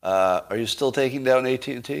 Are you still taking down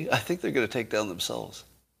AT&T? I think they're going to take down themselves.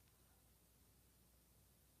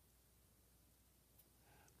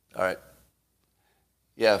 All right.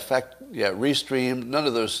 Yeah, Restream, none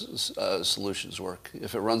of those solutions work.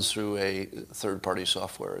 If it runs through a third-party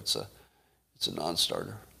software, it's a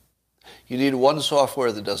non-starter. You need one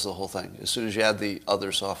software that does the whole thing. As soon as you add the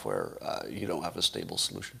other software, you don't have a stable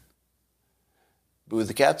solution. Boo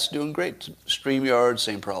the Cat's doing great. StreamYard,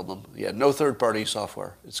 same problem. Yeah, no third-party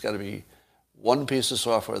software. It's got to be one piece of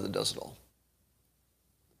software that does it all.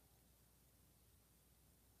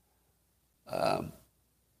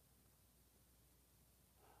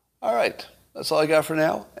 All right, that's all I got for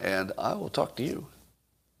now, and I will talk to you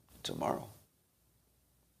tomorrow.